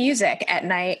listens to music at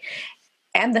night.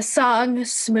 And the song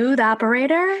Smooth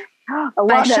Operator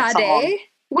by Sade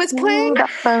was playing.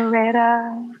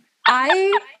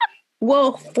 I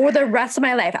will, for the rest of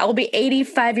my life, I will be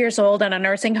 85 years old in a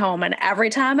nursing home. And every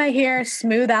time I hear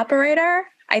Smooth Operator,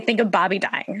 I think of Bobby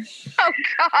dying. Oh,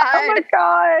 God. Oh, my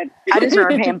God. I just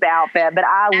remember Pam's outfit, but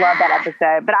I love that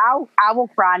episode. But I will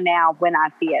cry now when I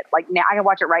see it. Like, now I can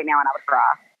watch it right now and I would cry.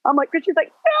 I'm like, because she's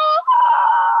like,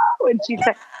 no! And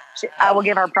I will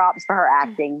give her props for her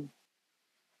acting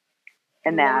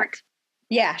in that.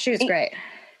 Yeah, she was great.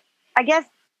 I guess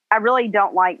I really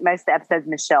don't like most of the episodes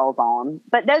Michelle's on,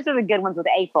 but those are the good ones with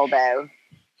April, though.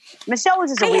 Michelle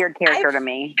was just a weird character to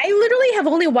me. I literally have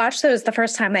only watched those the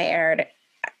first time they aired.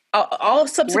 All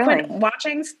subsequent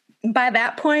watchings, by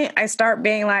that point, I start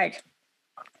being like,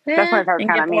 that's when it starts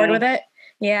kind of bored with it.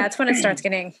 Yeah, it's when it starts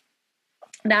getting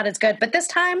not as good. But this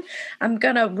time, I'm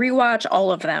gonna rewatch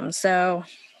all of them. So,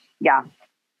 yeah.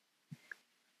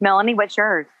 Melanie, what's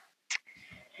yours?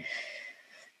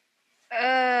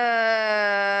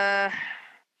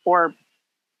 Or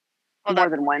more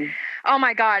than one. Oh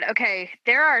my God. Okay.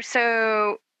 There are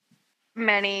so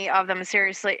many of them.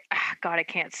 Seriously. God, I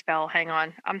can't spell. Hang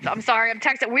on. I'm sorry. I'm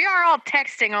texting. We are all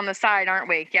texting on the side, aren't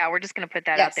we? Yeah, we're just going to put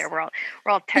that out there. We're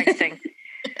all texting.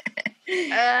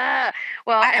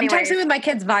 Well, I'm texting with my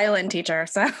kid's violin teacher.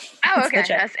 So. Oh, okay.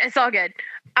 It's all good.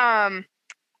 I'm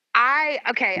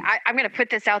going to put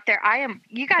this out there.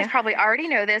 You guys probably already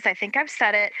know this. I think I've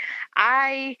said it.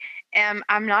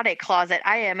 I'm not a closet.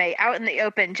 I am a out in the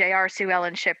open JR Sue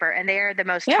Ellen shipper, and they are the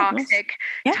most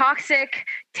toxic,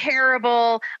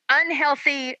 terrible,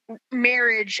 unhealthy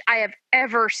marriage I have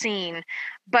ever seen.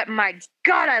 But my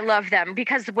God, I love them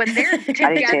because when they're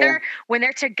together,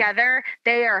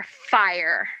 they are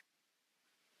fire.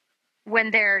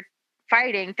 When they're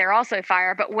fighting, they're also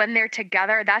fire, but when they're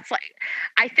together, that's like,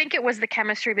 I think it was the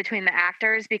chemistry between the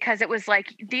actors because it was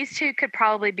like these two could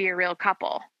probably be a real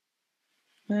couple.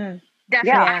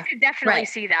 Definitely, I could definitely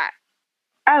see that.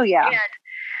 Oh yeah,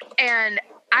 and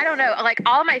I don't know, like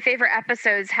all my favorite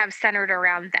episodes have centered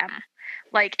around them.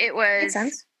 Like it was, makes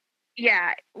sense.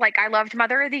 Yeah, like I loved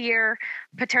Mother of the Year,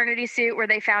 Paternity Suit, where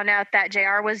they found out that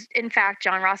JR was in fact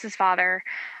John Ross's father.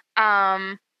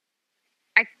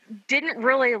 I didn't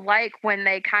really like when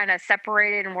they kind of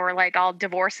separated and were like all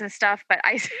divorced and stuff, but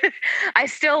I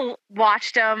still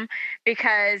watched them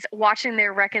because watching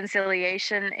their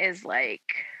reconciliation is like,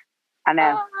 I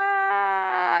know.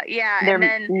 Yeah, they're and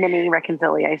then mini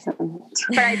reconciliations.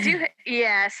 But I do,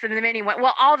 yes, the mini one.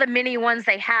 Well, all the mini ones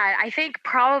they had. I think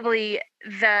probably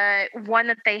the one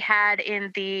that they had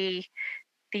in the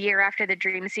year after the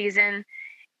dream season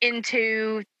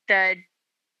into the,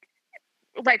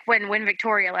 like when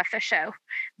Victoria left the show,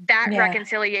 that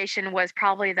reconciliation was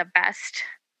probably the best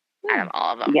out of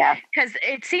all of them. Yeah, because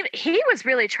it seemed he was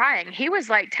really trying. He was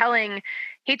like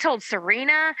he told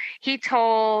Serena, he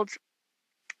told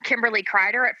Kimberly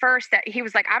Kreider at first that he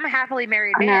was like, I'm a happily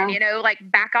married man, you know, like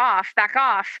back off.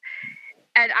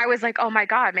 And I was like, oh my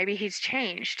God, maybe he's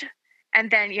changed. And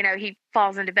then, you know, he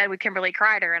falls into bed with Kimberly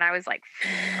Kreider. And I was like,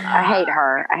 I hate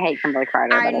her. I hate Kimberly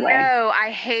Kreider. I know.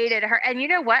 I hated her. And you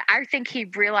know what? I think he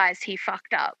realized he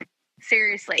fucked up.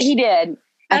 Seriously. He did.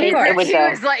 He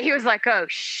was like, oh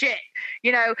shit,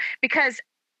 you know, because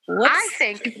I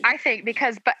think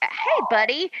because, but hey,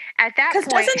 buddy, at that point,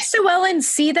 doesn't Sue Ellen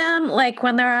see them like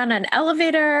when they're on an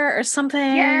elevator or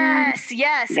something? Yes,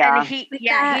 yeah. And he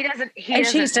doesn't. And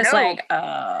she's just know. like,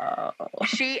 oh.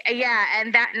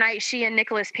 And that night she and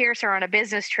Nicholas Pierce are on a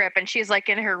business trip, and she's like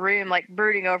in her room, like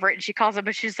brooding over it, and she calls him,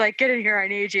 but she's like, get in here, I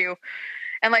need you,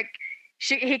 and like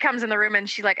he comes in the room and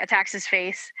she like attacks his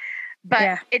face.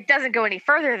 But it doesn't go any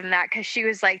further than that because she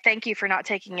was like, thank you for not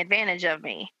taking advantage of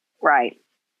me. Right.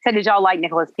 So did y'all like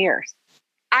Nicholas Pierce?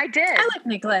 I did. I like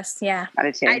Nicholas, yeah. I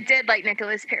did too. I did like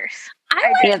Nicholas Pierce.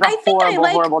 He has a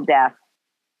horrible death.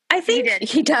 I think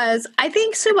he does. I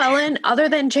think Sue Ellen, other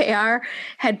than JR,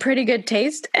 had pretty good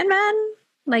taste in men.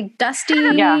 Like Dusty.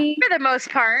 For the most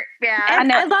part, yeah.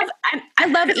 And I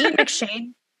love Ian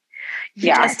McShane.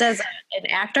 Just as an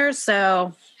actor,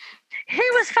 so... He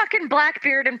was fucking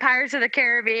Blackbeard in Pirates of the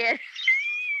Caribbean,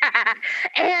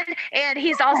 and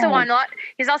he's also on Law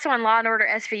and Order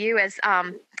SVU as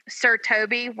Sir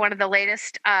Toby, one of the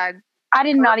latest. I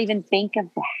did not even think of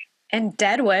that. And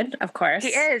Deadwood, of course,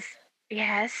 he is.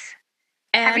 Yes,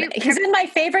 and he's in my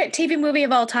favorite TV movie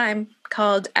of all time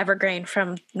called Evergreen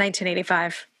from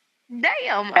 1985.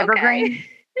 Damn, Evergreen.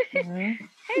 Okay. Mm-hmm.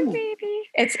 Hey, baby.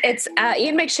 It's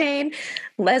Ian McShane,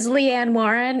 Leslie Ann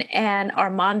Warren, and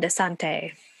Armand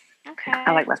Desante. Okay.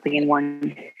 I like Leslie Ann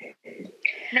Warren.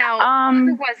 Now,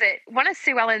 who was it? One of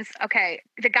Sue Ellen's. Okay,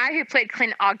 the guy who played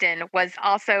Clint Ogden was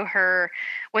also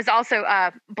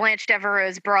Blanche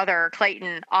Devereaux's brother,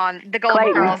 Clayton, on The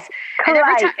Golden Girls. And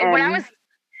every time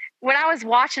when I was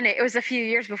watching it, it was a few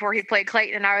years before he played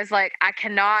Clayton, and I was like, I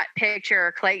cannot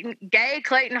picture gay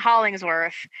Clayton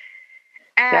Hollingsworth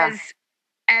as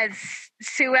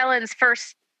Sue Ellen's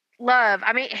first love.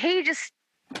 I mean, he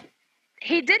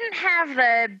didn't have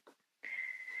the.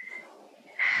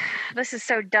 This is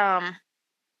so dumb.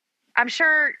 I'm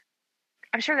sure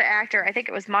the actor, I think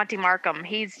it was Monty Markham.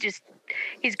 He's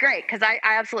great because I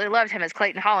absolutely loved him as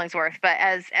Clayton Hollingsworth. But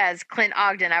as Clint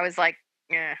Ogden, I was like,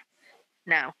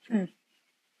 no.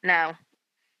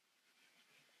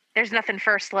 There's nothing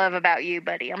first love about you,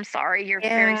 buddy. I'm sorry. You're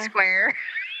very square.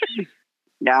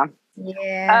 Yeah.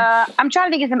 Yeah. I'm trying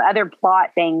to think of some other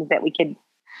plot things that we could.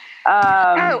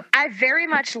 I very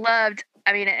much loved.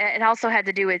 I mean, it also had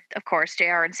to do with, of course,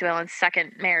 JR and Sue Ellen's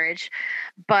second marriage,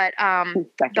 but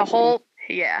the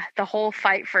whole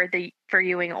fight for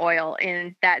Ewing oil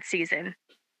in that season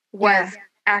was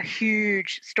a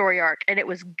huge story arc, and it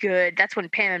was good. That's when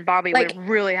Pam and Bobby were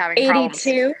really having problems.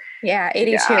 82? Yeah,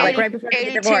 82. Like right before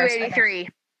the divorce. 83.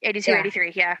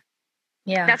 83, yeah.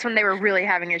 Yeah. That's when they were really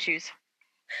having issues.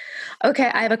 Okay,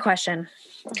 I have a question.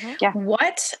 Mm-hmm. Yeah.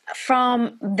 What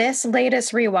from this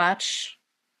latest rewatch,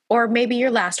 or maybe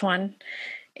your last one,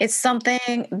 is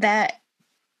something that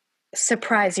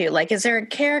surprised you? Like, is there a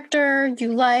character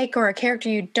you like or a character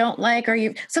you don't like,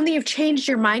 or something you've changed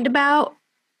your mind about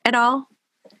at all?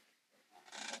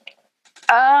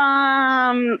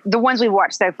 The ones we've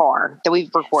watched so far that we've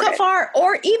recorded so far,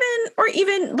 or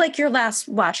even like your last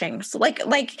watchings, like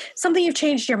something you've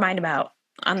changed your mind about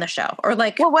on the show, or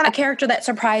like a character that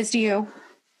surprised you.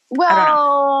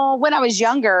 Well, when I was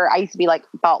younger, I used to be like,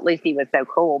 thought Lucy was so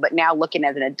cool, but now looking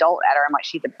as an adult at her, I'm like,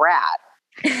 she's a brat.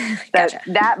 So Gotcha.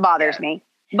 that bothers me.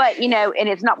 But,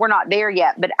 and we're not there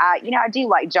yet, but I do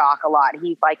like Jock a lot.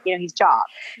 He's like, he's Jock,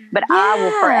 but I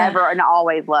will forever and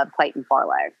always love Clayton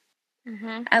Farlow.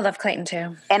 Mm-hmm. I love Clayton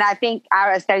too. And I think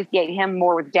I associate him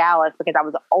more with Dallas because I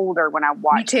was older when I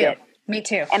watched it. Me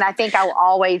too. And I think I will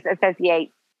always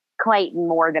associate Clayton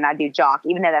more than I do Jock,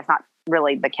 even though that's not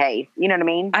really the case. You know what I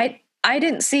mean? I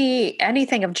didn't see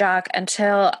anything of Jock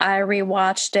until I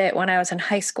rewatched it when I was in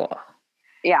high school.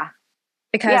 Yeah.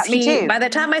 Because me too. By the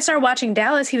time I started watching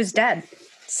Dallas, he was dead.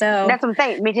 So that's what I'm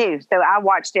saying. Me too. So I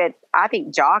watched it. I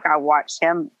think Jock, I watched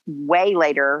him way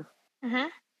later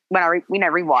when I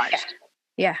rewatched.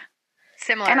 Yeah.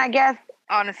 Similar. And I guess,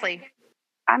 honestly,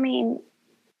 I mean,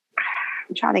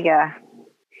 I'm trying to go.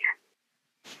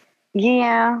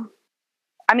 Yeah.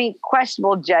 I mean,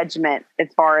 questionable judgment as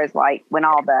far as like when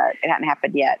it hadn't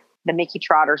happened yet. The Mickey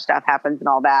Trotter stuff happens and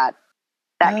all that.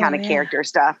 That kind of character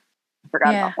stuff. I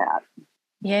forgot about that.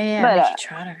 Yeah, but, Mickey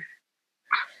Trotter.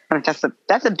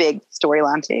 That's a big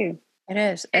storyline too. It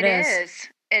is.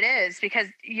 It is, because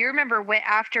you remember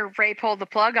after Ray pulled the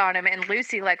plug on him and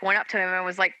Lucy like went up to him and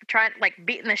was like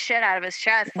beating the shit out of his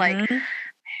chest. Like,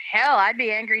 hell, I'd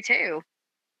be angry too.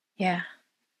 Yeah.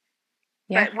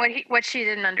 But what she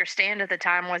didn't understand at the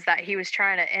time was that he was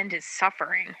trying to end his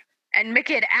suffering. And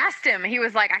Mickey had asked him, he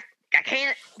was like, I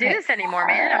can't do this anymore,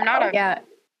 man. I'm not a... Yeah.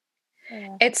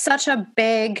 It's such a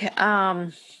big,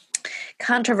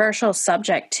 controversial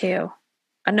subject too.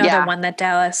 Another one that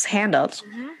Dallas handled.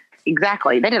 Mm-hmm.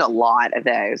 Exactly. They did a lot of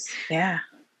those. Yeah.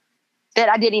 That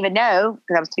I didn't even know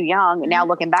because I was too young. And now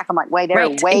looking back, I'm like, they're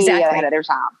way ahead of their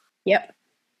time. Yep.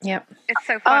 It's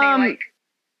so funny. Like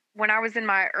when I was in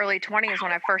my early 20s,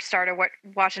 when I first started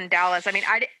watching Dallas, I mean,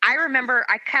 I remember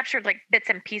I captured like bits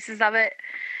and pieces of it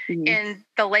in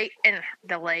the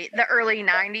early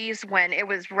 90s when it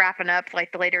was wrapping up,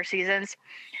 like the later seasons.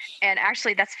 And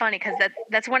actually that's funny because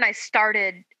that's when I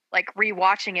started like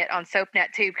rewatching it on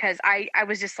SoapNet too, because I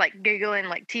was just like Googling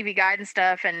like TV Guide and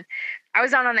stuff, and I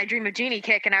was on I Dream of Jeannie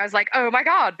kick, and I was like, oh my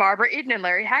God, Barbara Eden and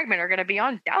Larry Hagman are going to be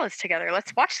on Dallas together.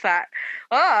 Let's watch that.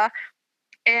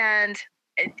 And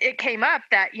it came up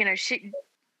that,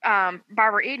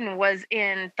 Barbara Eden was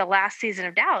in the last season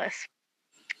of Dallas.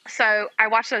 So I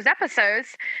watched those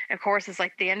episodes. Of course, it's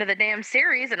like the end of the damn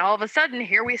series, and all of a sudden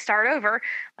here we start over,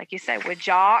 like you said, with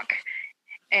Jock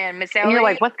and Miss Ellie. And you're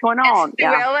like, what's going on? Sue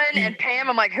Ellen and Pam.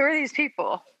 I'm like, who are these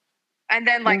people? And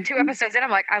then like 2 episodes in, I'm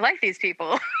like, I like these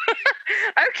people.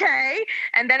 Okay.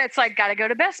 And then it's like, gotta go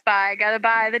to Best Buy, gotta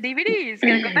buy the DVDs,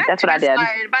 gotta go back That's to what Best I did.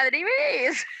 Buy and buy the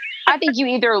DVDs. I think you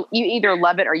either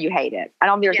love it or you hate it. I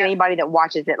don't think there's anybody that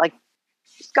watches it. Like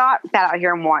Scott sat out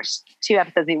here and watched 2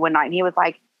 episodes one night, and he was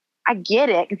like, I get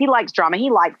it, because he likes drama.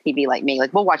 He likes TV like me.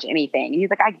 Like, we'll watch anything. And he's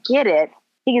like, I get it.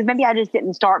 Because maybe I just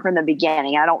didn't start from the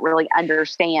beginning. I don't really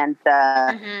understand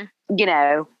the,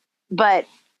 but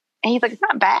and he's like, it's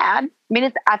not bad. I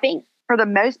mean, I think for the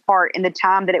most part, in the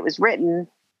time that it was written,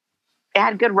 it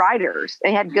had good writers.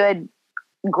 It had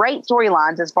great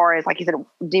storylines as far as, like you said,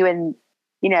 doing,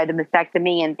 the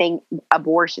mastectomy and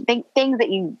abortion, things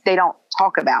that they don't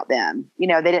talk about them. They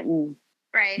didn't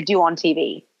do on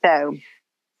TV. So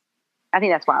I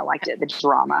think that's why I liked it, the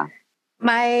drama.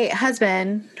 My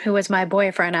husband, who was my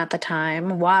boyfriend at the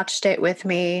time, watched it with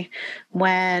me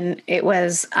when it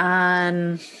was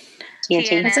on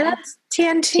TNT. Is it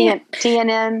TNT?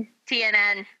 TNN.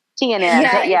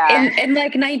 TNN. In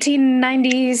like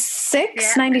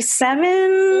 1996,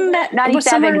 97.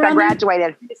 97 because I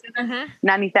graduated.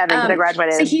 97 because I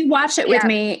graduated. So he watched it with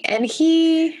me, and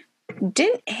he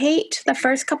didn't hate the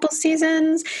first couple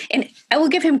seasons. And I will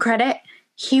give him credit.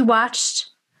 He watched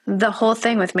the whole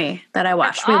thing with me that I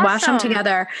watched. We watched them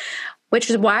together, which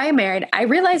is why I married. I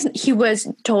realized he was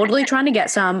totally trying to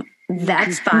get some.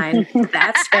 That's fine.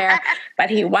 That's fair. But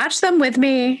he watched them with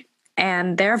me,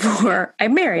 and therefore I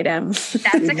married him.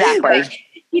 That's exactly.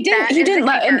 He didn't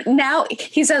love, and now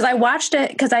he says, I watched it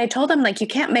because I told him, like, you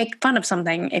can't make fun of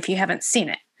something if you haven't seen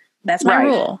it. That's my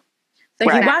rule. So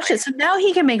he watched it. So now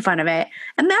he can make fun of it.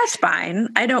 And that's fine.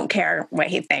 I don't care what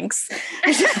he thinks.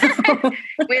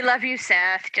 We love you,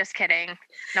 Seth. Just kidding.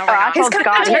 No, his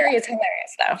commentary is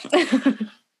hilarious, though.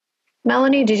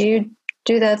 Melanie, did you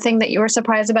do the thing that you were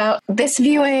surprised about this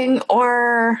viewing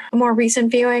or a more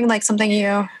recent viewing? Like something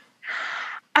you...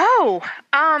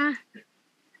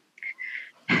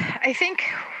 I think...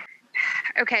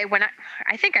 Okay,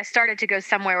 I think I started to go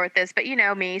somewhere with this, but you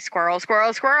know me, squirrel,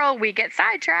 we get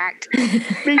sidetracked.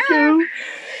 Me too.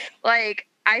 Like,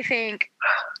 I think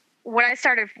when I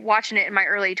started watching it in my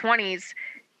early 20s,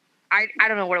 I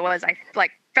don't know what it was. I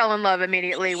like fell in love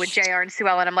immediately with JR and Sue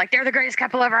Ellen. I'm like, they're the greatest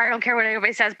couple ever. I don't care what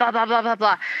anybody says, blah, blah, blah, blah,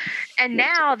 blah. And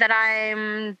now that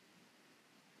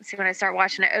let's see, when I start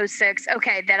watching it, 06,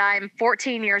 okay, that I'm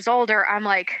 14 years older, I'm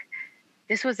like,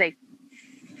 this was a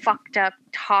fucked up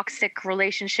toxic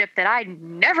relationship that I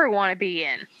never want to be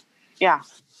in. Yeah.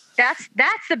 That's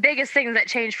the biggest thing that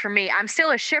changed for me. I'm still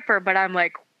a shipper, but I'm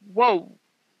like, whoa,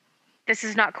 this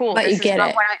is not cool. But this you get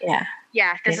it.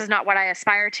 This is not what I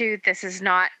aspire to. This is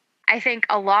not, I think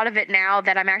a lot of it now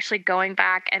that I'm actually going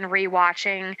back and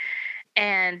rewatching,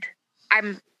 and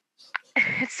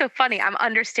it's so funny. I'm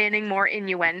understanding more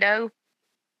innuendo.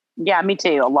 Yeah, me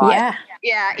too. A lot.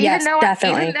 Yeah.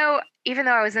 Even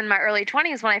though I was in my early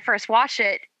 20s when I first watched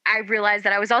it, I realized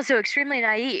that I was also extremely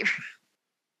naive.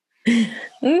 For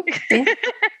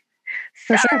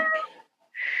sure.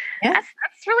 Yeah.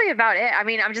 That's really about it. I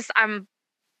mean, I'm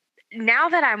now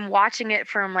that I'm watching it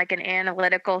from like an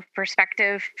analytical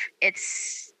perspective,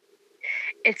 it's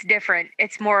different.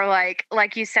 It's more like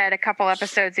you said a couple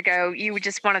episodes ago, you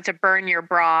just wanted to burn your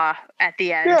bra at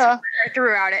the end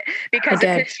throughout it because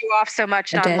it pissed you off so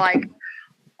much. And I'm like,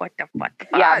 what the fuck?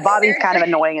 Yeah, Bobby's kind of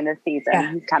annoying in this season.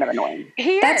 Yeah. He's kind of annoying.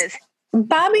 He is.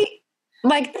 Bobby,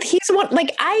 like, he's one,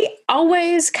 like, I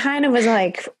always kind of was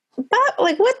like,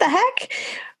 what the heck?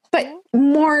 But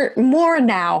more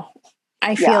now,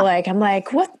 I feel like, I'm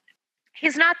like, what?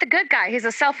 He's not the good guy. He's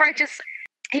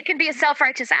he can be a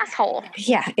self-righteous asshole.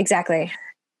 Yeah, exactly.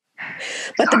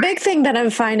 But the big thing that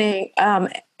I'm finding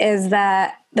is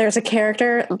that there's a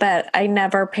character that I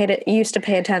never used to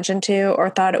pay attention to or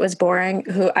thought it was boring,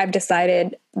 who I've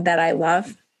decided that I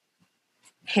love,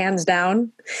 hands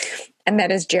down, and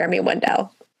that is Jeremy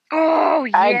Wendell. Oh,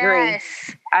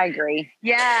 yes. I agree.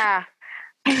 Yeah.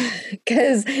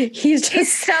 Because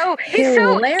he's so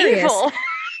hilarious. Evil.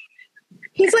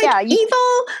 He's like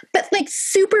evil, but like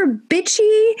super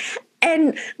bitchy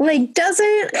and like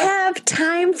doesn't have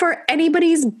time for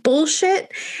anybody's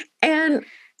bullshit. And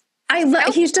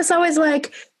he's just always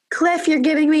like, Cliff, you're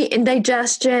giving me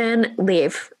indigestion,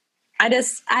 leave. I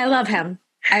love him.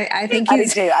 I think I do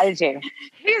too.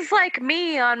 He's like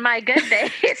me on my good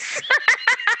days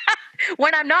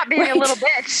when I'm not being a little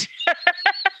bitch.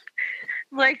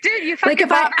 Like, dude, you fucking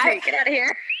bother me. Get out of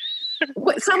here.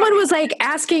 Someone was like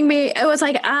asking me, it was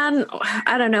like on,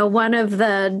 I don't know, one of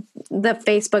the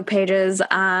Facebook pages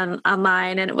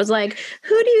online, and it was like,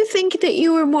 who do you think that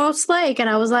you were most like? And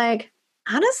I was like,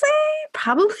 honestly,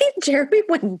 probably Jeremy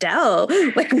Wendell,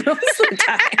 like most of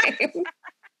the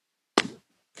time.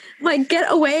 Like, get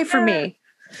away from me.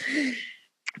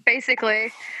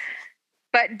 Basically.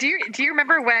 But do you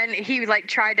remember when he like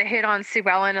tried to hit on Sue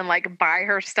Ellen and like buy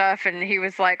her stuff, and he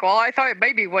was like, well, I thought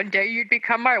maybe one day you'd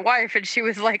become my wife, and she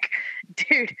was like,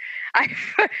 dude,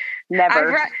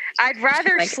 never. I'd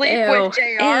rather like, sleep with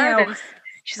JR than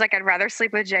she's like, I'd rather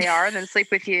sleep with JR than sleep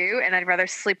with you, and I'd rather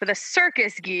sleep with a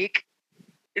circus geek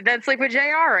than sleep with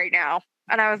JR right now.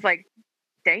 And I was like,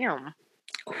 damn.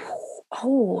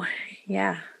 Oh,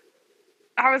 yeah.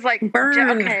 I was like,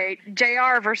 okay,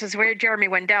 JR versus Jeremy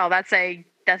Wendell, that's a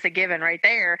given right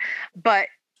there. But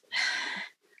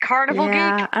Carnival Geek,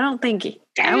 I don't think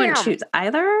I wouldn't choose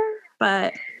either.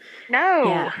 But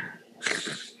no,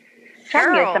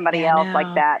 trying to get somebody else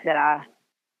like that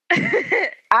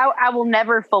I will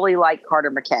never fully like Carter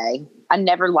McKay. I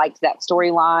never liked that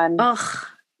storyline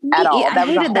at all. I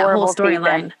hated that whole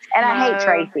storyline, and I hate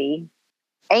Tracy.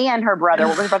 And her brother.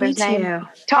 What was her brother's name?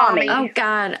 Tommy. Oh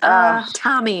God,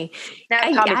 Tommy.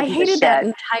 I hated that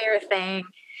entire thing.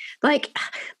 Like,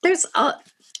 there's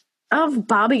of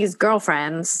Bobby's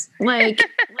girlfriends. Like,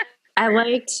 I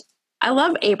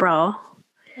love April,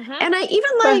 and I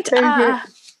even liked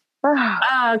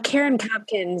Karen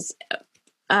Copkins.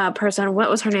 Person. What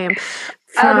was her name?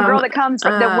 The girl that comes,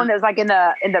 the one that's like in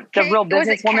the real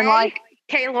business woman, like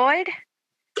Kay Lloyd.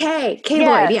 Kay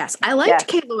Lloyd. Yes, I liked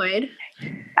Kay Lloyd.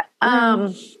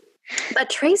 But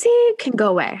Tracy can go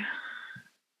away.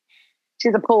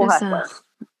 She's a pool hustler.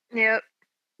 Yep.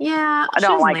 Yeah, I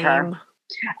don't like her.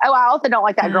 Oh, I also don't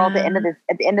like that girl at the end of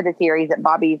the series that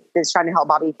Bobby is trying to help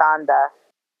Bobby find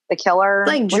the killer.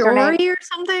 Like Jory or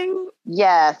something?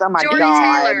 Yes. Oh my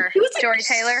God. Jory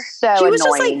Taylor. So she was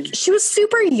annoying. Just like, she was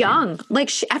super young.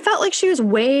 Like I felt like she was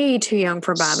way too young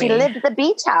for Bobby. She lived at the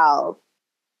beach house.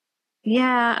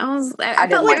 Yeah, I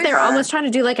felt like they were almost trying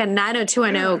to do like a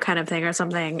 90210 kind of thing or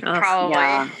something. Probably.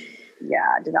 Yeah,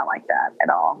 I did not like that at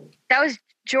all. That was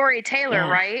Jory Taylor,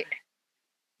 right?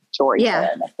 Jory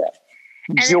Taylor, that's it.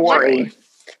 Jory.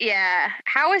 Yeah.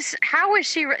 How was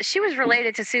she? She was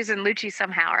related to Susan Lucci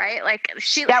somehow, right? Like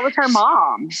that was her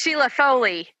mom, Sheila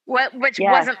Foley. Which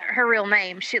wasn't her real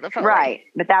name, Sheila Foley. Right,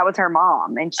 but that was her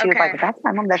mom, and she was like, "That's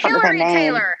my mom. That's not the same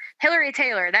name." Hillary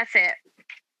Taylor. That's it.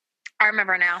 I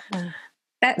remember now.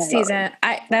 That season,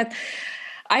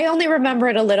 I only remember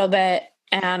it a little bit,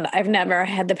 and I've never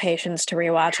had the patience to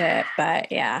rewatch it.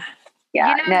 But yeah.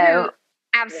 You know who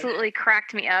absolutely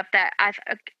cracked me up? That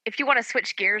if you want to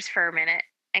switch gears for a minute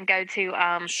and go to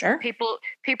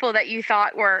people that you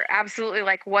thought were absolutely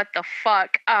like, what the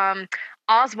fuck?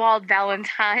 Oswald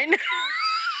Valentine.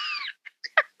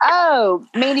 Oh,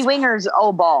 Mandy Winger's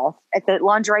old boss at the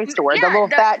lingerie store, the little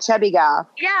fat chubby guy.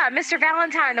 Yeah, Mr.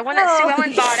 Valentine, the one that Sue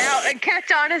Ellen bought out and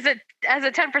kept on as a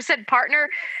 10% partner.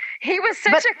 He was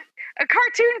such a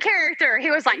cartoon character.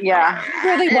 He was like, he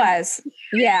really was.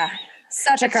 Yeah,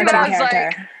 such a cartoon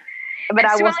character. But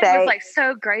I will say, was like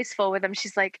so graceful with him.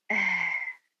 She's like,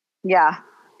 yeah.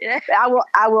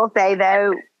 I will say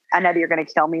though, I know that you're going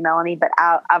to kill me, Melanie, but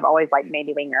I've always liked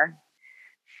Mandy Winger.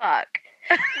 Fuck.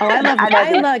 Oh,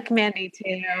 I like Mandy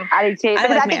too. I do too.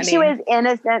 Because I think she was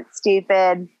innocent,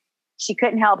 stupid. She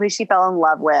couldn't help who she fell in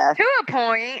love with. To a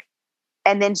point.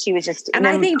 And then she was just. And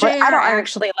I think JR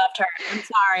actually loved her. I'm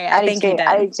sorry. I think he did.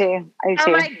 I do too.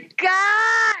 Oh my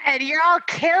God. You're all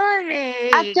killing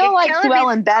me. I still like Sue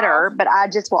Ellen better, but I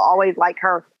just will always like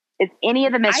her. It's any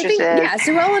of the mistresses.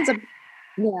 Sue Ellen's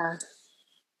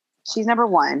she's number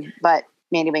one, but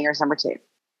Mandy Winger's number two.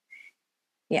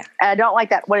 Yeah. I don't like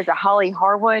that. What is it? Holly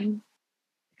Harwood?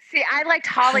 See, I liked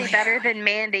Holly better than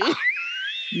Mandy.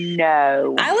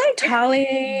 No. I liked Holly.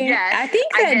 Yes, I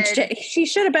think that she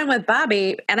should have been with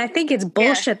Bobby. And I think it's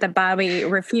bullshit that Bobby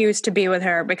refused to be with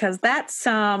her because that's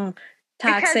some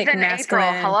toxic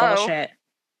masculine bullshit.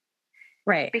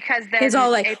 Right. Because then he's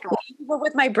all like, well, you were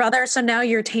with my brother, so now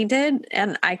you're tainted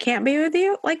and I can't be with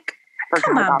you? Like,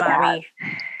 come on, Bobby.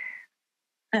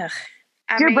 Ugh.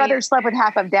 Your brother slept with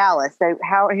half of Dallas, so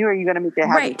who are you going to meet to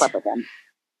have you slept with him?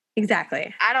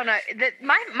 Exactly. I don't know.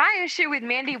 My issue with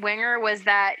Mandy Winger was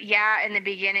that, in the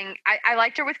beginning, I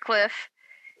liked her with Cliff,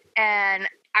 and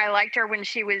I liked her when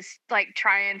she was like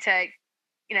trying to,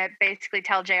 basically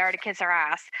tell JR to kiss her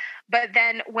ass. But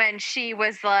then when she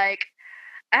was like,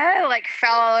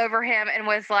 fell all over him and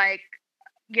was like,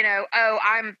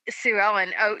 I'm Sue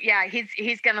Ellen. Oh yeah,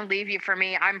 he's gonna leave you for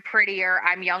me. I'm prettier.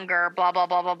 I'm younger. Blah blah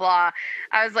blah blah blah.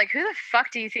 I was like, who the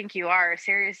fuck do you think you are?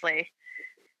 Seriously,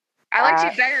 I liked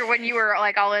you better when you were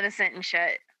like all innocent and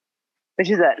shit. But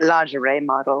she's a lingerie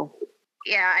model.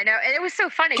 Yeah, I know, and it was so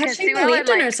funny because she believed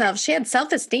in herself. She had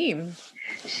self-esteem.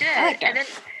 Shit, and then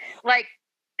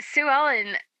Sue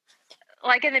Ellen.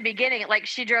 Like in the beginning, like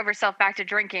she drove herself back to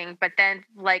drinking, but then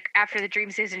like after the dream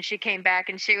season, she came back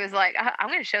and she was like, I'm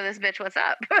going to show this bitch what's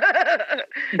up.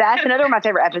 That's another of my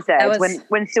favorite episodes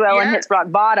when Sue Ellen hits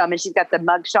rock bottom and she's got the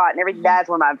mug shot and everything. That's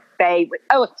one of my favorite.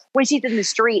 Oh, when she's in the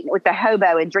street with the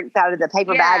hobo and drinks out of the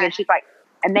paper bag and she's like,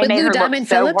 and they made her look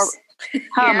so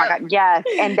oh my God. Yes.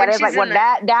 And that is like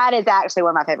that is actually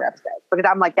one of my favorite episodes because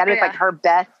I'm like, that is like her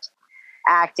best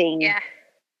acting. Yeah.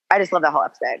 I just love that whole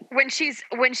episode. When she's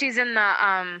in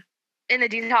the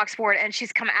detox ward and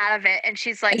she's come out of it and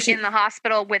she's like in the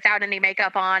hospital without any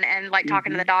makeup on and like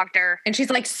talking to the doctor. And she's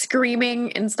like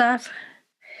screaming and stuff.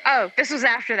 Oh, this was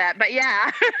after that, but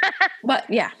yeah. But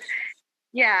yeah.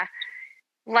 Yeah.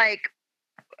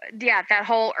 That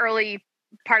whole early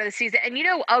part of the season. And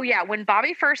when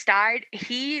Bobby first died,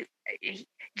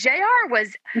 JR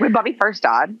was when Bobby first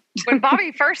died. When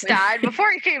Bobby first died,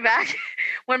 before he came back,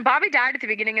 when Bobby died at the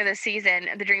beginning of the season,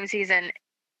 the dream season,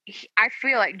 I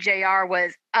feel like JR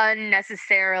was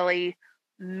unnecessarily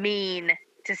mean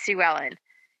to Sue Ellen.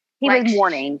 He was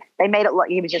mourning. They made it look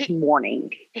he was just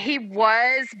mourning. He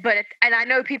was, and I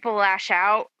know people lash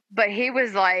out, but he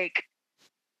was like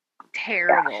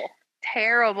terrible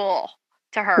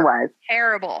to her. He was.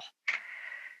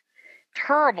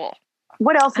 Terrible.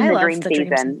 What else in the dream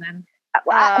season?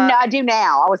 No, I do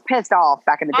now. I was pissed off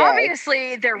back in the day.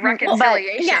 Obviously, their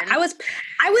reconciliation. Yeah, I was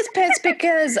pissed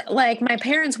because like my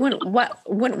parents wouldn't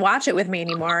watch it with me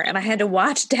anymore, and I had to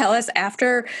watch Dallas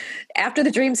after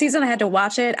the dream season. I had to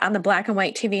watch it on the black and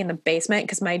white TV in the basement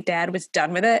because my dad was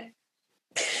done with it.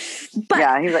 But,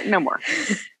 yeah, he's like, no more.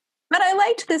 But I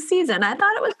liked this season. I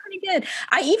thought it was pretty good.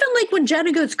 I even like when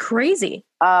Jenna goes crazy.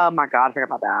 Oh my God, I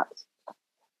forgot about that.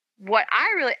 What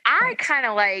I kind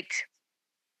of liked.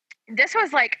 This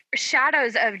was like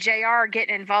shadows of JR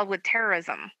getting involved with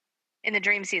terrorism in the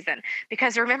dream season.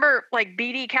 Because remember, like,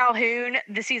 B.D. Calhoun,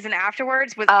 the season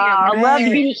afterwards was, I love the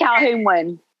B.D. Calhoun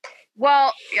one.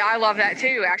 Well, yeah, I love that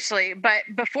too, actually. But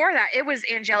before that, it was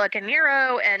Angelica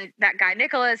Nero and that guy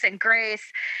Nicholas and Grace.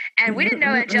 And we didn't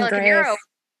know Angelica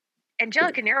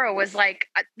Nero was like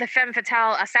the femme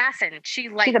fatale assassin. She's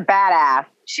a badass.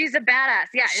 She's a badass.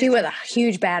 Yeah. She was a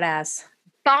huge badass.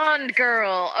 Bond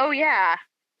girl. Oh, yeah.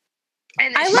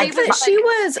 And I like that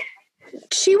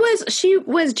she was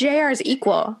JR's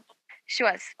equal. She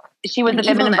was the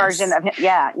feminine version of him.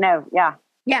 Yeah, no, yeah.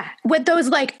 Yeah, with those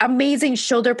like amazing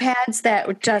shoulder pads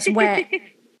that just went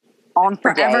on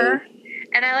forever. Days.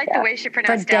 And I like the way she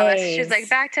pronounced Dallas. She's like,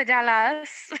 back to Dallas.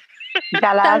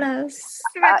 Dallas.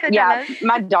 Yeah,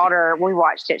 my daughter, when we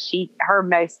watched it, she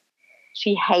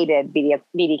hated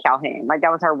B.D. Calhoun. Like,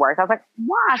 that was her worst. I was like,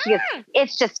 why? She goes,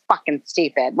 it's just fucking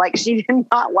stupid. Like, she did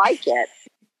not like it.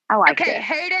 I liked it. Okay,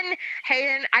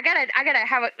 Hayden, I gotta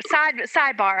have a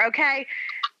sidebar, okay?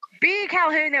 B.D.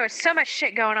 Calhoun, there was so much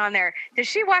shit going on there. Did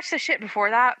she watch the shit before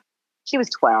that? She was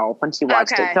 12 when she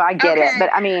watched it, so I get it.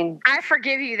 But I mean, I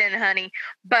forgive you then, honey.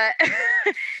 But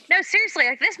no, seriously,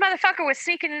 like, this motherfucker was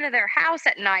sneaking into their house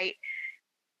at night,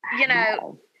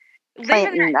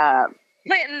 planting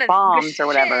the bombs or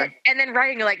whatever, and then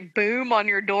writing like "boom" on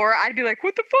your door. I'd be like,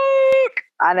 "What the fuck?"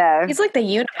 I know. He's like the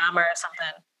Unabomber or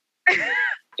something.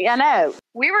 Yeah, I know.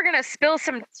 We were gonna spill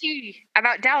some tea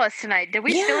about Dallas tonight. Did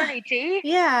we spill any tea?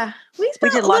 Yeah, we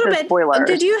spilled did a little bit. Spoilers.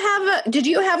 Did you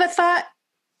have a thought?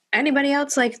 Anybody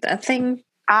else like a thing?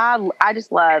 I just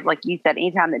love, like you said,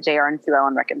 anytime that JR and Sue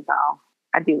Ellen reconcile.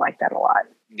 I do like that a lot.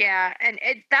 Yeah, and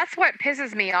that's what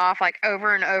pisses me off, like,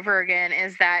 over and over again,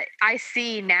 is that I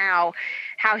see now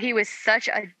how he was such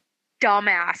a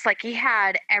dumbass. Like, he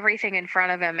had everything in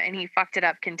front of him and he fucked it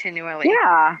up continually.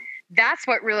 Yeah. That's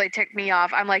what really ticked me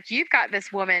off. I'm like, you've got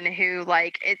this woman who,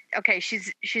 like,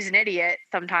 she's an idiot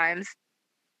sometimes,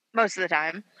 most of the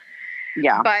time.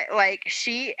 Yeah. But, like,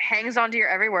 she hangs on to your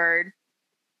every word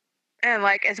and,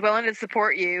 like, is willing to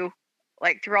support you,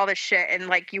 like, through all this shit, and,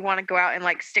 like, you want to go out and,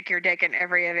 like, stick your dick in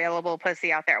every available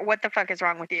pussy out there. What the fuck is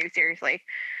wrong with you? Seriously.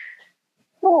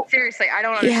 Well, seriously, I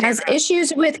don't understand. He has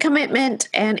issues with commitment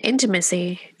and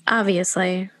intimacy,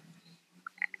 obviously.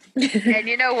 And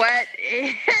you know what?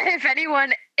 If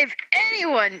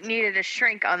anyone needed a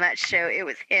shrink on that show, it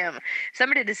was him.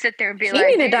 Somebody to sit there and be he like,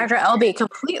 needed Dr. LB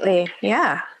completely.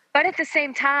 Yeah. But at the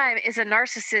same time, is a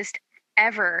narcissist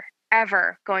ever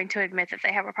going to admit that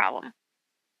they have a problem?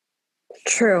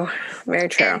 True. Very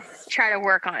true. And try to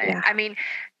work on it. Yeah. I mean,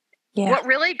 what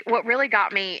really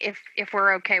got me, if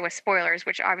we're okay with spoilers,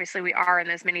 which obviously we are in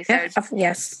this minisode.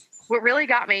 Yes. What really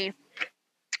got me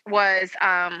was,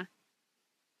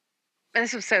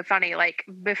 this was so funny, like,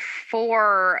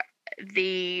 before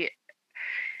the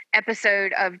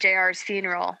episode of JR's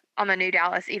funeral on the New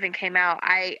Dallas even came out,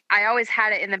 I always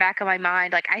had it in the back of my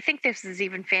mind, like, I think this is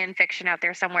even fan fiction out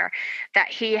there somewhere, that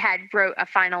he had wrote a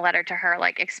final letter to her,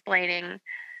 like, explaining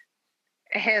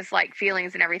his, like,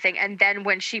 feelings and everything. And then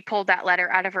when she pulled that letter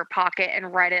out of her pocket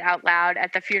and read it out loud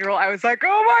at the funeral, I was like,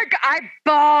 oh my God, I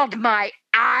bawled my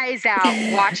eyes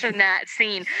out watching that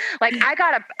scene. Like, I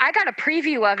got a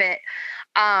preview of it.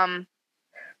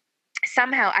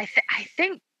 Somehow I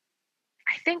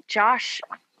think Josh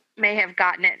may have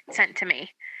gotten it sent to me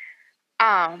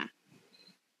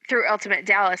through Ultimate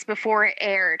Dallas before it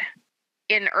aired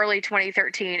in early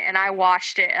 2013, and I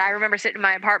watched it. And I remember sitting in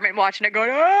my apartment watching it, going,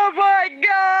 "Oh my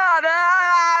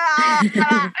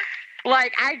God!"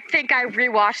 Like, I think I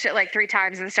rewatched it like 3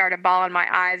 times and started bawling my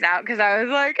eyes out because I was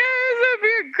like, "This would be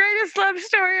the greatest love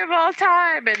story of all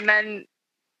time." And then,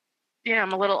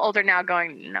 I'm a little older now,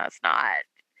 going, "No, it's not.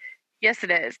 Yes,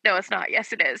 it is. No, it's not.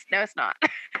 Yes, it is. No, it's not."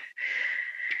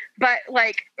 But,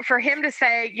 like, for him to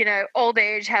say, old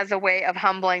age has a way of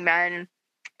humbling men,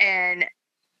 and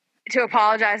to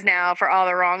apologize now for all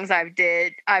the wrongs I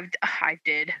did. I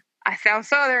sound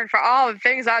Southern for all the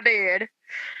things I did.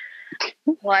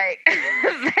 Like,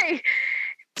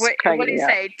 what do you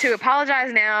say? To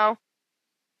apologize now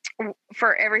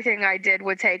for everything I did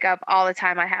would take up all the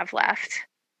time I have left.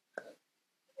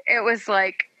 It was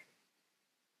like,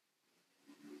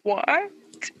 what?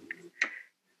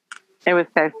 It was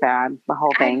so sad, the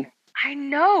whole thing. I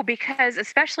know, because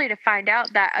especially to find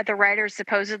out that the writers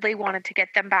supposedly wanted to get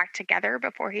them back together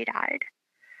before he died.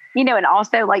 You know, and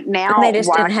also like now and they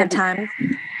just didn't have time.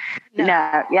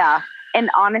 No, yeah. And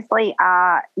honestly,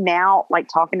 now like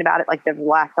talking about it, like the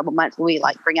last couple months, we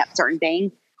like bring up certain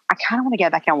things. I kind of want to go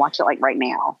back and watch it like right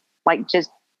now, like just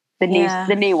the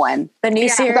new one, the new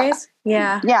series.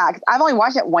 Yeah. I've only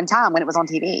watched it one time when it was on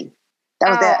TV. That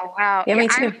was it. Oh wow! Yeah, me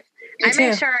too.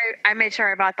 I made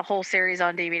sure I bought the whole series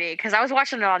on DVD because I was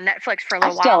watching it on Netflix for a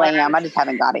little while. I still am. I just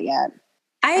haven't got it yet.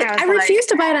 I refuse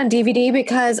to buy it on DVD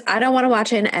because I don't want to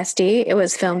watch it in SD. It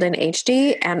was filmed in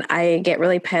HD, and I get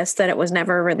really pissed that it was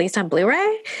never released on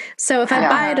Blu-ray. So if I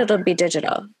buy it, it'll be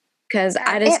digital because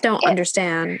I just don't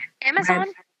understand. Amazon?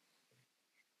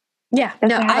 Yeah,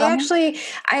 no,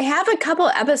 I have a couple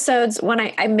episodes when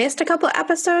I missed a couple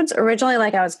episodes originally,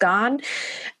 like I was gone.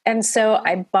 And so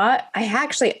I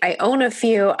own a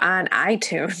few on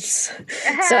iTunes.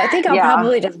 So I think I'll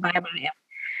probably just buy them on Amazon.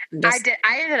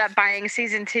 I ended up buying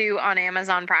season 2 on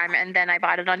Amazon Prime, and then I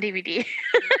bought it on DVD.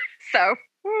 So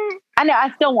I know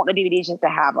I still want the DVDs just to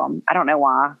have them. I don't know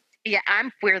why. Yeah,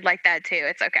 I'm weird like that too.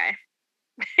 It's okay.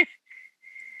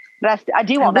 But I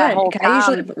do want that whole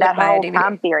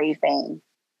time theory thing.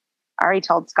 I already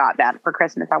told Scott that for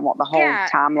Christmas I want the whole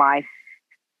time life.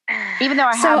 Even though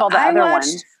I have all the other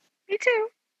ones. Me too.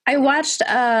 I watched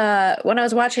when I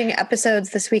was watching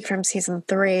episodes this week from season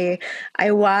 3,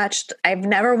 I've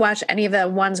never watched any of the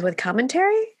ones with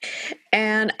commentary,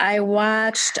 and I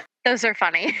watched those are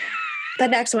funny. The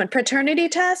next one, Paternity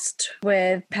Test,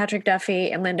 with Patrick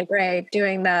Duffy and Linda Gray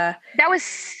doing that was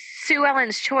Sue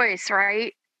Ellen's Choice,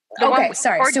 right? Sue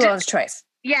Ellen's Choice.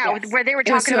 Yeah, yes. Where they were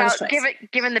talking about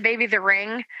giving the baby the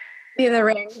ring. The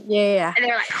ring, yeah. And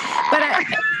they're like, but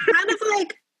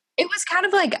it was kind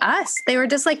of like us. They were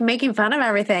just like making fun of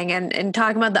everything and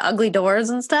talking about the ugly doors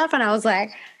and stuff. And I was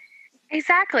like,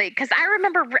 exactly, because I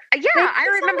remember,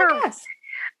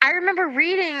 I remember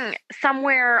reading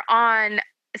somewhere on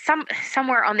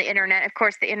the internet. Of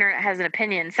course, the internet has an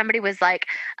opinion. Somebody was like,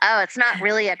 "Oh, it's not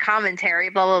really a commentary."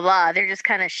 Blah blah blah. They're just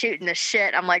kind of shooting the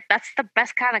shit. I'm like, that's the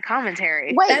best kind of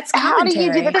commentary. Wait, that's how do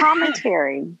you do the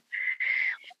commentary?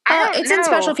 It's in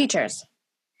special features.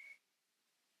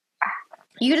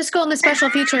 You just go in the special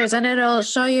features, and it'll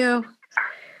show you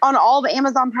on all the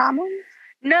Amazon Prime ones.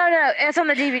 No, it's on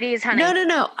the DVDs, honey.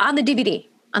 No, on the DVD.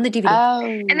 On the DVD. Oh.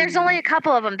 And there's only a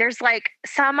couple of them. There's like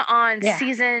some on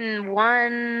season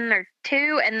 1 or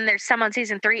 2, and then there's some on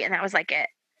season 3, and that was like it.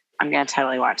 I'm going to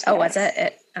totally watch that. Oh, was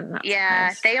it? I'm not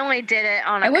surprised. They only did it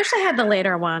on I wish they had the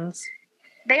later ones.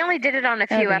 They only did it on a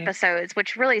few episodes,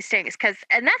 which really stinks.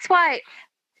 And that's why,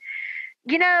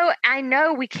 I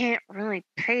know we can't really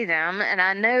pay them, and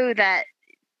I know that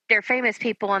they're famous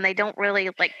people, and they don't really,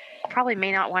 probably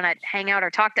may not want to hang out or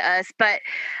talk to us, but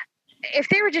if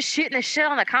they were just shooting the shit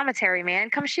on the commentary, man,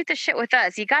 come shoot the shit with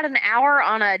us. You got an hour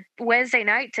on a Wednesday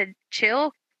night to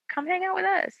chill? Come hang out with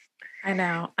us. I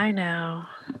know.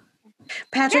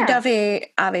 Patrick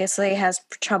Duffy obviously has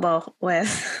trouble with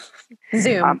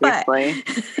Zoom. Obviously.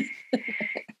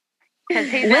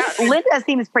 Linda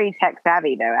seems pretty tech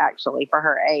savvy, though, actually, for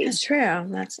her age. That's true.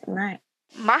 That's right.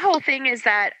 My whole thing is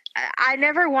that I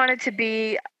never wanted to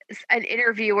be an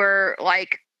interviewer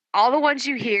like all the ones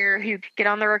you hear who get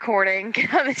on the recording,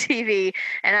 get on the TV,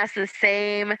 and ask the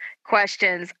same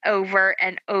questions over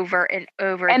and over and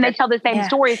over. And they tell the same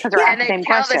stories because they're asking the same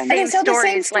questions. They tell the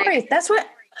same stories. That's what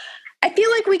I feel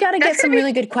like. We got to get some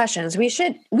really good questions. We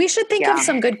should think of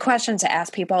some good questions to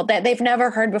ask people that they've never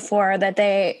heard before.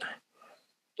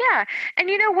 Yeah, and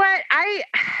you know what?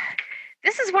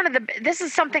 This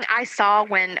is something I saw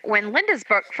when Linda's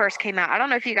book first came out. I don't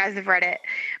know if you guys have read it,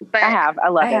 but I have. I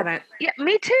love it. Haven't. Yeah,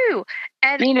 me too.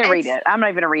 And you need to read it. I'm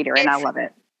not even a reader, and I love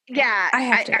it. Yeah, I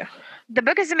have to. The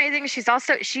book is amazing. She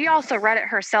also read it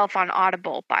herself on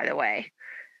Audible, by the way.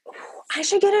 I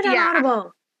should get it on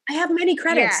Audible. I have many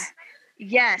credits. Yeah.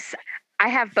 Yes. I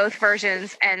have both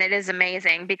versions, and it is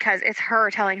amazing because it's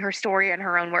her telling her story in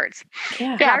her own words.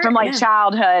 Yeah, from like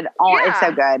childhood on. It's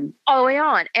so good. All the way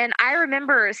on. And I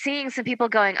remember seeing some people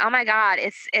going, oh my God,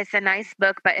 it's a nice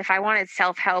book, but if I wanted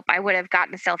self-help, I would have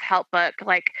gotten a self-help book,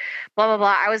 like blah, blah,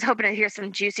 blah. I was hoping to hear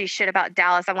some juicy shit about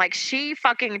Dallas. I'm like, she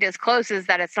fucking discloses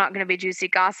that it's not going to be juicy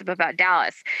gossip about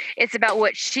Dallas. It's about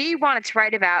what she wanted to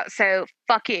write about. So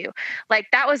fuck you. Like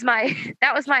that was my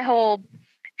whole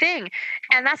thing.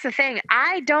 And that's the thing.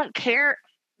 I don't care.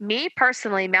 Me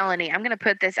personally, Melanie, I'm going to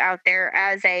put this out there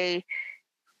as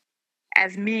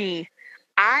me.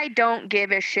 I don't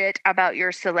give a shit about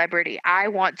your celebrity. I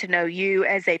want to know you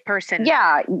as a person.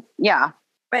 Yeah.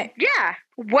 Right. Yeah.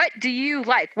 What do you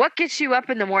like? What gets you up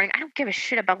in the morning? I don't give a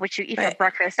shit about what you eat for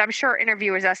breakfast. I'm sure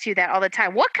interviewers ask you that all the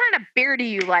time. What kind of beer do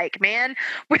you like, man?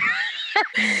 What's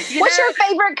your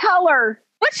favorite color?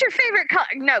 What's your favorite color?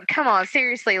 No, come on,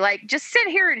 seriously. Like, just sit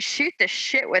here and shoot the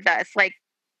shit with us. Like,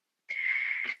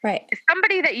 right.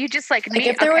 Somebody that you just like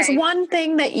if there was one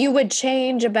thing that you would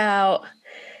change about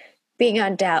being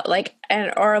on Doubt,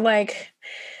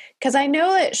 because I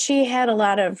know that she had a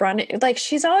lot of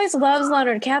she's always loves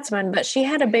Leonard Katzman, but she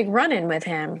had a big run-in with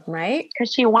him, right?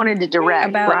 Because she wanted to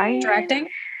direct, right? Directing.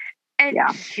 And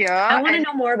I want to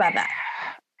know more about that.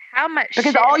 How much?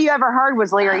 Because all you ever heard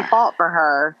was Larry fought for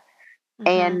her,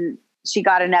 and she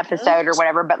got an episode or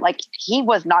whatever. But like, he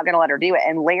was not going to let her do it,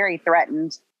 and Larry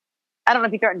threatened. I don't know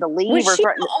if he threatened to leave was or she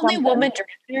threatened. The only woman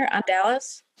director on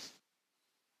Dallas.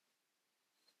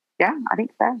 Yeah, I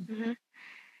think so. Mm-hmm.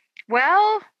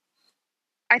 Well,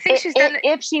 I think she's done.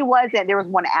 If she wasn't, there was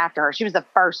one after her. She was the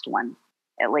first one,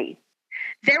 at least.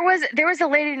 There was a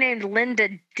lady named Linda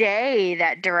Day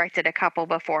that directed a couple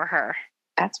before her.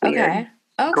 That's weird.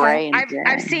 Okay.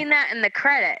 I've seen that in the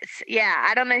credits. Yeah,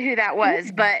 I don't know who that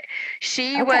was, but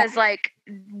she was like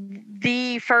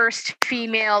the first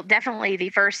female, definitely the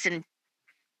first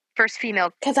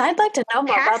female. Because I'd like to know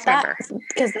more about that.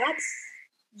 Because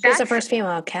that's the first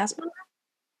female cast member.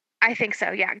 I think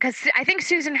so. Yeah, because I think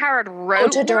Susan Howard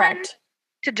wrote to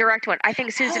direct one. I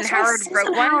think Susan Howard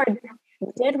wrote one. Howard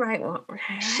did write one.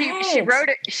 Right. She wrote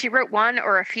it. She wrote one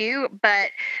or a few, but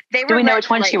they were. Do we know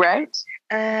which one she wrote?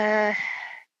 I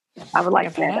would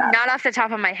like to know that. Not off the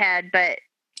top of my head, but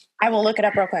I will look it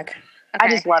up real quick. Okay. I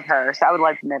just love her, so I would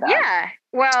like to know that. Yeah.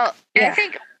 Well,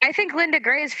 I think Linda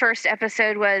Gray's first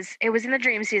episode was in the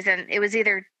dream season. It was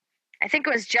either, I think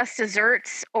it was Just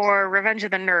Desserts or Revenge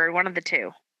of the Nerd, one of the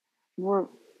two.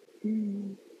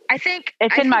 I think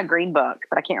it's in my green book,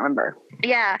 but I can't remember.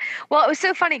 Yeah. Well, it was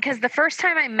so funny because the first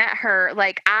time I met her,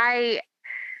 like I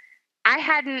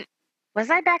was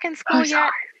I back in school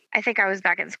yet? I think I was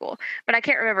back in school, but I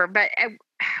can't remember. But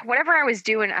whatever I was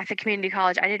doing at the community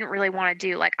college, I didn't really want to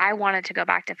do. Like, I wanted to go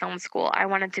back to film school. I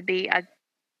wanted to be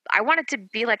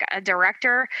like a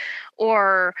director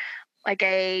or like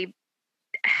then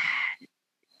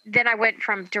I went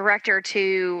from director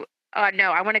to,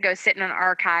 no, I want to go sit in an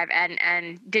archive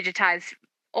and digitize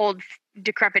old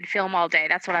decrepit film all day.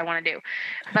 That's what I want to do.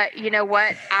 But you know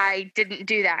what? I didn't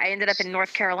do that. I ended up in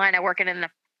North Carolina working in the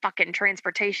fucking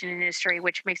transportation industry,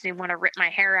 which makes me want to rip my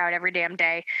hair out every damn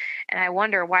day. And I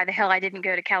wonder why the hell I didn't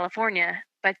go to California.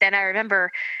 But then I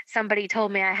remember somebody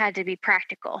told me I had to be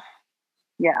practical.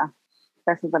 Yeah,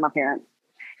 that's what my parents.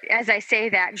 As I say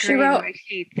that, she wrote my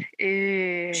teeth.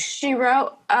 She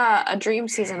wrote a Dream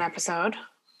Season episode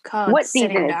called What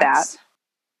season is that?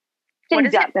 What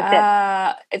is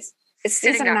it? It's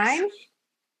season 9.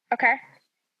 Okay.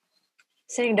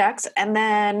 Sitting Ducks, and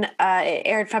then it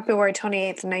aired February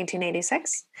 28th,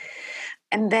 1986.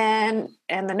 And then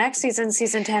in the next season,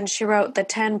 season 10, she wrote The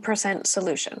 10%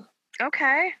 Solution.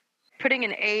 Okay. Putting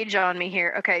an age on me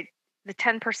here. Okay. The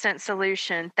 10%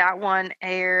 Solution. That one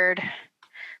aired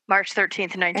March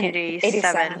 13th,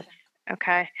 1987.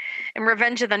 Okay. And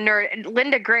Revenge of the Nerd.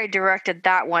 Linda Gray directed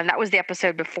that one. That was the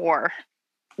episode before.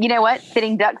 You know what?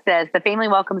 Sitting Duck says the family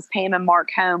welcomes Pam and Mark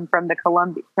home from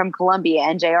Columbia,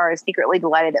 and JR is secretly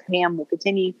delighted that Pam will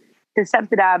continue to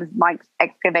subsidize Mike's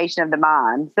excavation of the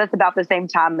mine. So that's about the same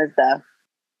time as that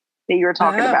you were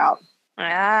talking about.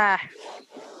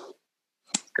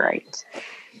 Great.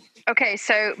 Okay,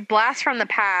 so Blast from the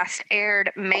Past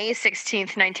aired May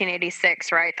 16th,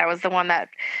 1986, right? That was the one that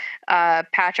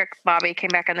Patrick Bobby came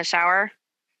back in the shower.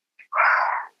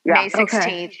 Yeah. May 16th.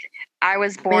 Okay. I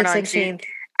was born on June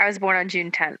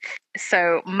 10th.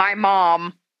 So my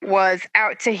mom was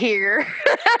out to here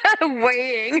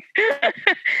waiting.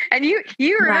 And you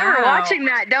remember watching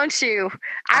that, don't you?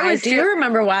 I do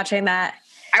remember watching that.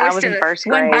 I was in first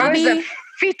grade. I was a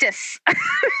fetus.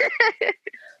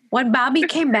 When Bobby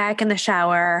came back in the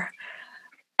shower,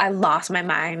 I lost my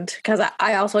mind because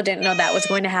I also didn't know that was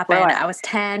going to happen. Really? I was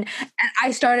 10 and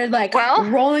I started like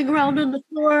rolling around on the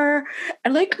floor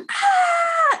and like,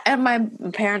 ah! And my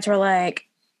parents were like,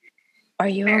 "Are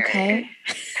you okay?"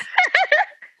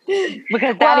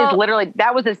 Because that is literally,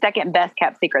 that was the second best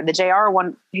kept secret. The JR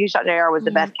one, Who Shot JR was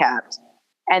the best kept.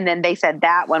 And then they said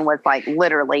that one was like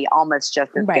literally almost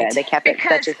just as good. They kept it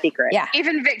such a secret. Yeah.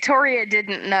 Even Victoria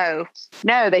didn't know.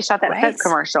 No, they shot that soap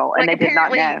commercial and they did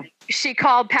not know. She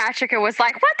called Patrick and was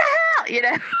like, "What the hell?" You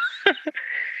know?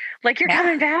 Like, you're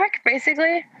coming back,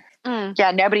 basically.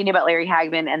 Yeah, nobody knew about Larry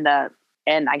Hagman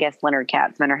and I guess Leonard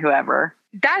Katzman or whoever.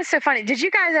 That is so funny. Did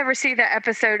you guys ever see the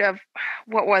episode of,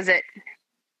 what was it?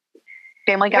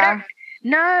 Family Guy?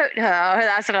 No,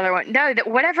 that's another one. No,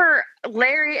 whatever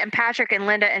Larry and Patrick and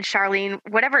Linda and Charlene,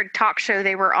 whatever talk show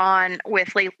they were on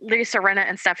with Lisa Rinna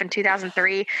and stuff in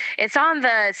 2003, it's on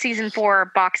the season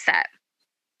 4 box set,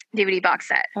 DVD box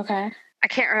set. Okay. I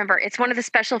can't remember. It's one of the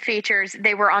special features.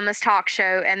 They were on this talk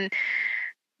show and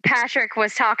Patrick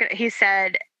was talking. He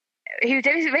said, he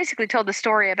basically told the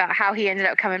story about how he ended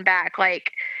up coming back.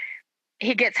 Like,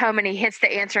 he gets home and he hits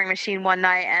the answering machine one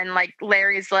night and like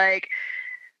Larry's like,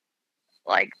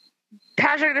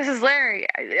 "Patrick, this is Larry.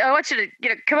 I want you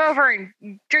to come over and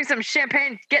drink some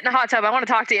champagne, get in the hot tub. I want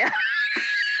to talk to you."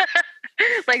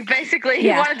 Like, basically, he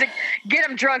wanted to get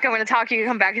him drunk. I'm going to talk to you.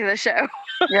 Come back to the show.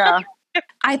 Yeah.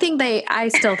 I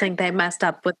still think they messed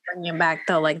up with bringing him back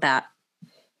though, like that,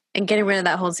 and getting rid of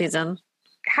that whole season.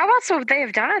 How else would they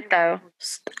have done it though?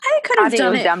 I think it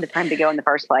was dumb for him to go in the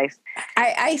first place.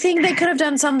 I think they could have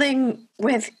done something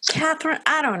with Catherine.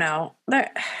 I don't know.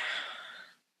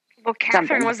 Well,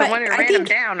 Catherine was the one who ran him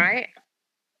down, right?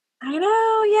 I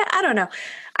know. Yeah, I don't know.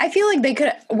 I feel like they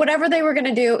could, whatever they were going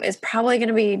to do is probably going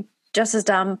to be just as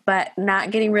dumb, but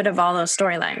not getting rid of all those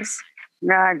storylines.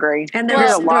 No, I agree. And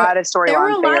there's a lot of storylines. There were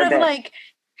a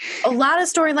lot of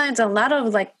storylines, a lot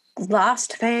of like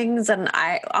lost things, and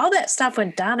all that stuff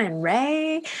with Donna and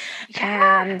Ray.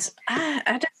 Yeah. And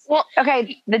I just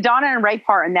the Donna and Ray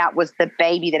part, and that was the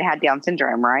baby that had Down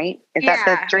syndrome, right? Is that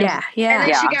the dream? Yeah.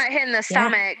 And then she got hit in the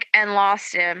stomach and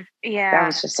lost him. Yeah, that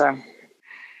was just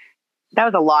that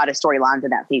was a lot of storylines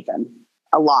in that season.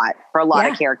 A lot for a lot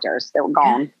of characters that were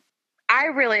gone. Yeah. I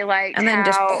really liked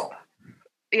how.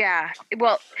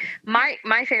 Well,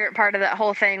 my favorite part of that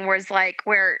whole thing was like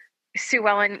where Sue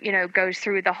Ellen, goes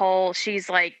through the whole, she's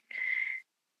like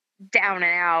down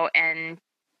and out and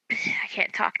I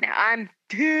can't talk now.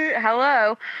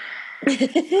 Hello. I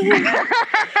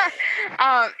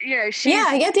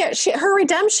get there. Her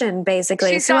redemption,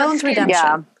 basically. Sue Ellen's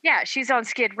redemption. Yeah, she's on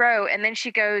Skid Row and then she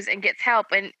goes and gets help.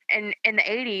 And in the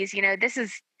 80s,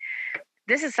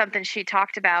 this is something she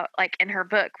talked about like in her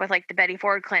book with like the Betty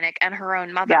Ford Clinic and her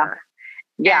own mother.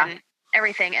 Yeah. And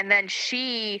everything. And then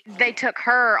they took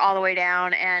her all the way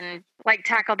down and like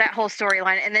tackled that whole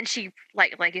storyline. And then she,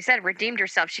 like you said, redeemed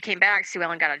herself. She came back. Sue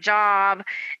Ellen got a job.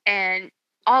 And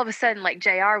all of a sudden, like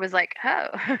JR was like,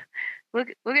 "Oh, look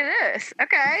at this.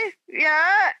 Okay.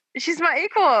 Yeah. She's my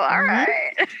equal. All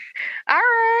right. All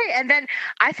right." And then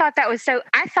I thought that was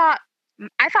I thought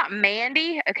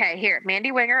Mandy,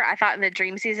 Mandy Winger, I thought in the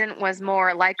dream season was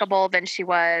more likable than she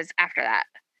was after that.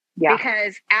 Yeah.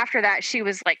 Because after that, she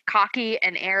was like cocky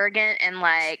and arrogant and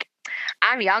like,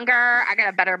 "I'm younger. I got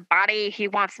a better body. He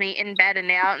wants me in bed and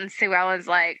out." And Sue Ellen's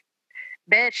like,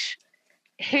 "Bitch,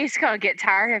 he's going to get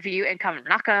tired of you and come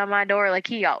knocking on my door like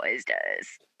he always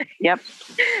does." Yep.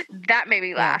 That made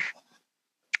me laugh.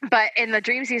 But in the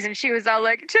dream season, she was all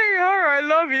like, "JR, I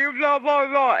love you, blah, blah,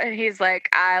 blah." And he's like,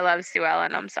 "I love Sue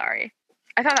Ellen. I'm sorry."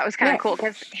 I thought that was kind of cool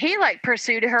because he like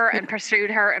pursued her and pursued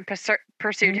her and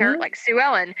pursued her like Sue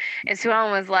Ellen. And Sue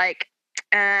Ellen was like,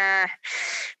 "Don't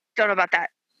know about that.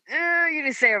 You need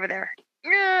to stay over there."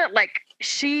 Like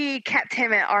she kept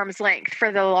him at arm's length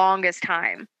for the longest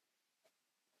time.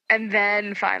 And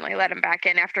then finally let him back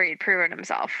in after he'd proven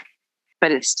himself.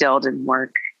 But it still didn't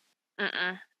work.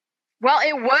 Well,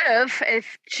 it would have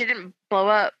if she didn't blow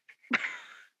up.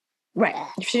 Right.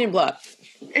 If she didn't blow up.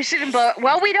 If she didn't blow up.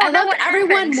 Well, we don't know what everyone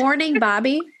happened. mourning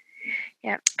Bobby.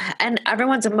 Yeah. And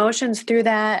everyone's emotions through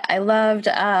that. I loved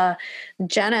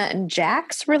Jenna and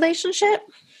Jack's relationship.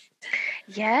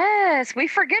 Yes. We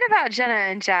forget about Jenna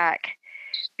and Jack.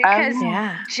 Because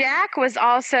Jack was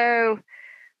also,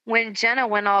 when Jenna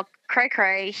went all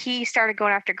cray-cray, he started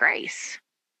going after Grace.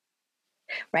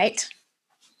 Right.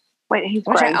 Wait, he's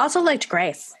Which Grace. I also liked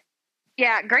Grace.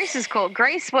 Yeah, Grace is cool.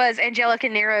 Grace was Angelica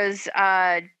Nero's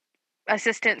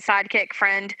assistant, sidekick,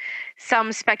 friend.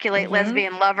 Some speculate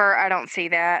lesbian lover. I don't see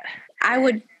that. I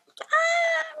would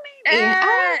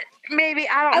maybe.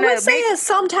 I don't know. I would say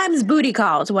sometimes booty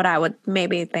call is what I would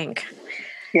maybe think.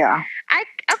 Yeah. I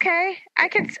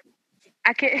can.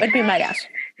 Would be my guess.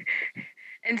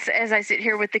 And so, as I sit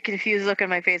here with the confused look on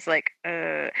my face, like,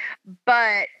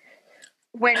 but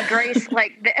when Grace,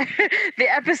 like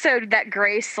the episode that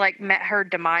Grace like met her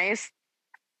demise,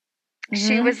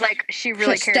 she was like, she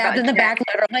really cared about stabbed in the back,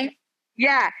 literally.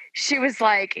 Yeah, she was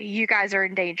like, "You guys are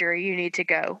in danger. You need to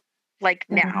go, like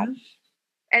now."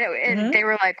 And they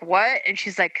were like, "What?" And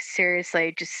she's like,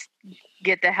 "Seriously, just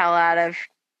get the hell out of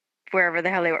wherever the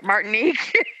hell they were, Martinique."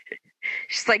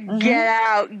 She's like, get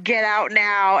out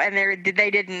now. And they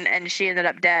didn't, and she ended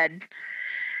up dead.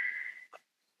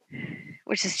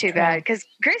 Which is too bad, because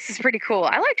Grace is pretty cool.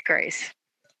 I liked Grace.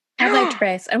 I liked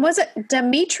Grace. And was it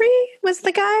Dimitri was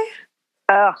the guy?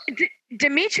 Oh.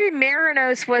 Dimitri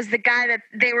Marinos was the guy that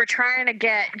they were trying to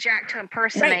get Jack to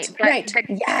impersonate. Right.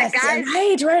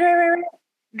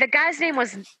 The guy's name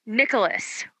was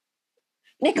Nicholas.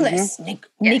 Nicholas.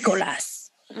 Nicholas.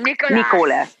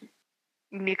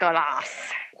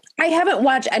 I haven't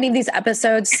watched any of these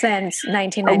episodes since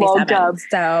 1997.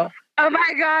 So. Oh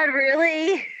my God!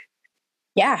 Really?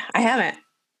 Yeah, I haven't.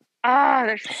 Oh,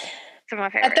 there's some of my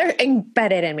favorites. But they're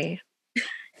embedded in me.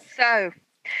 So,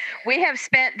 we have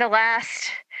spent the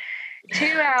last 2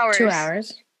 hours. 2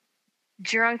 hours.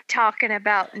 Drunk talking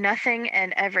about nothing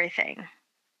and everything.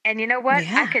 And you know what?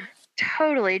 Yeah. I could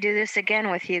totally do this again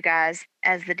with you guys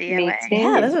as the DOA. Me too.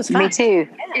 Yeah, this was fun. Me too.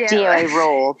 Yeah. DOA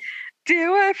rule.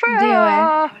 DOA for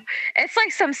all. It's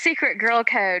like some secret girl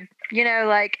code. You know,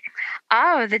 like,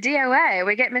 oh, the DOA.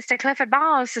 We get Mr. Clifford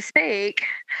Barnes to speak.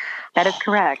 That is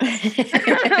correct.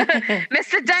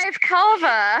 Mr. Dave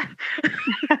Culver.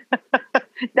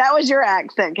 That was your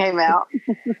accent came out.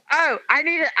 I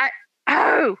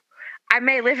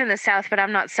may live in the South, but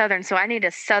I'm not Southern, so I need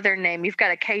a Southern name. You've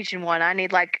got a Cajun one. I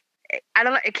need I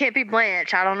don't know. It can't be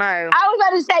Blanche. I don't know. I was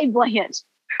about to say Blanche.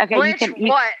 Okay, Blanche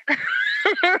what?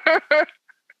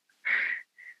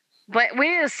 But we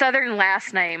need a Southern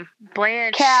last name.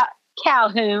 Blanche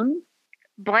Calhoun.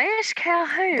 Blanche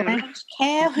Calhoun. Blanche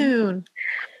Calhoun.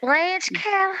 Blanche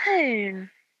Calhoun.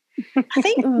 I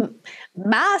think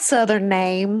my Southern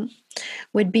name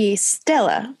would be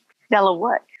Stella. Stella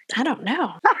what? I don't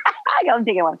know. I got to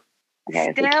think of one.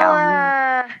 Okay,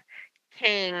 Stella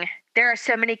King. There are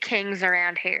so many kings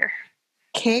around here.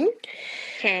 King?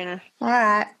 King. All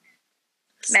right.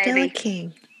 Maybe. Stella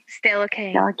King.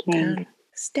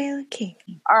 Stella King.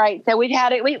 All right. So we've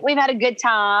had it. We've had a good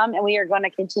time, and we are going to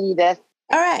continue this.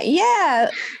 All right. Yeah.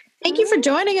 Thank you for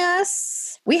joining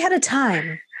us. We had a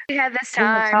time. We had this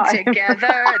time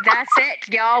together. That's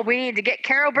it, y'all. We need to get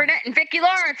Carol Burnett and Vicki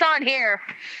Lawrence on here.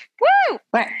 Woo!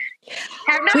 Right.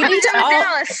 Have nothing to do with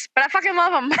Dallas, but I fucking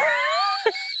love them.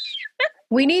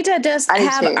 We need to just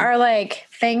have our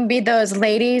thing be those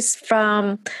ladies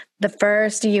from the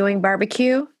first Ewing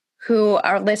barbecue who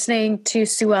are listening to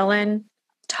Sue Ellen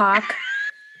talk.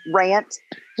 Rant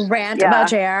about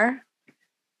JR.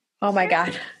 Oh my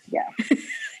God. Yeah.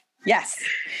 Yes.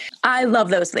 I love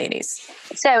those ladies.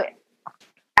 So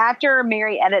after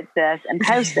Mary edits this and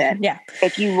posts it,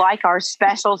 if you like our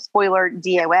special spoiler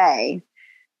DOA,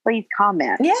 please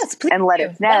comment. Yes, please. And let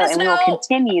us know. We will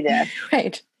continue this.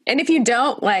 Right. And if you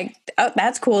don't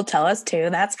that's cool. Tell us too.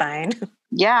 That's fine.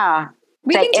 Yeah.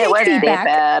 We can take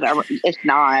feedback. Or it's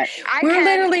not. We're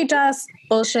literally just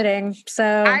bullshitting.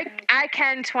 So I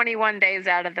can 21 days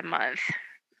out of the month.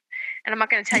 And I'm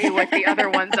not going to tell you what the other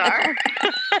ones are.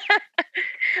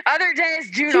 Other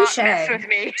days do not mess with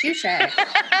me. Touche.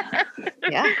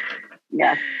 Yeah.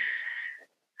 Yeah.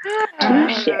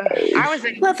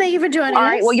 Well, thank you for joining us. All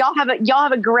right. Well, y'all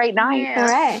have a great night. Yeah. All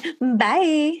right.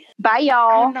 Bye. Bye,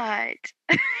 y'all. Good night.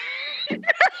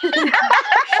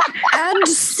 And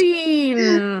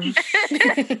scene.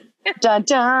 Dun,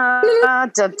 dun,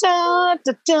 dun, dun, dun,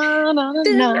 dun, dun,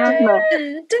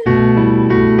 dun,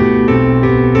 dun.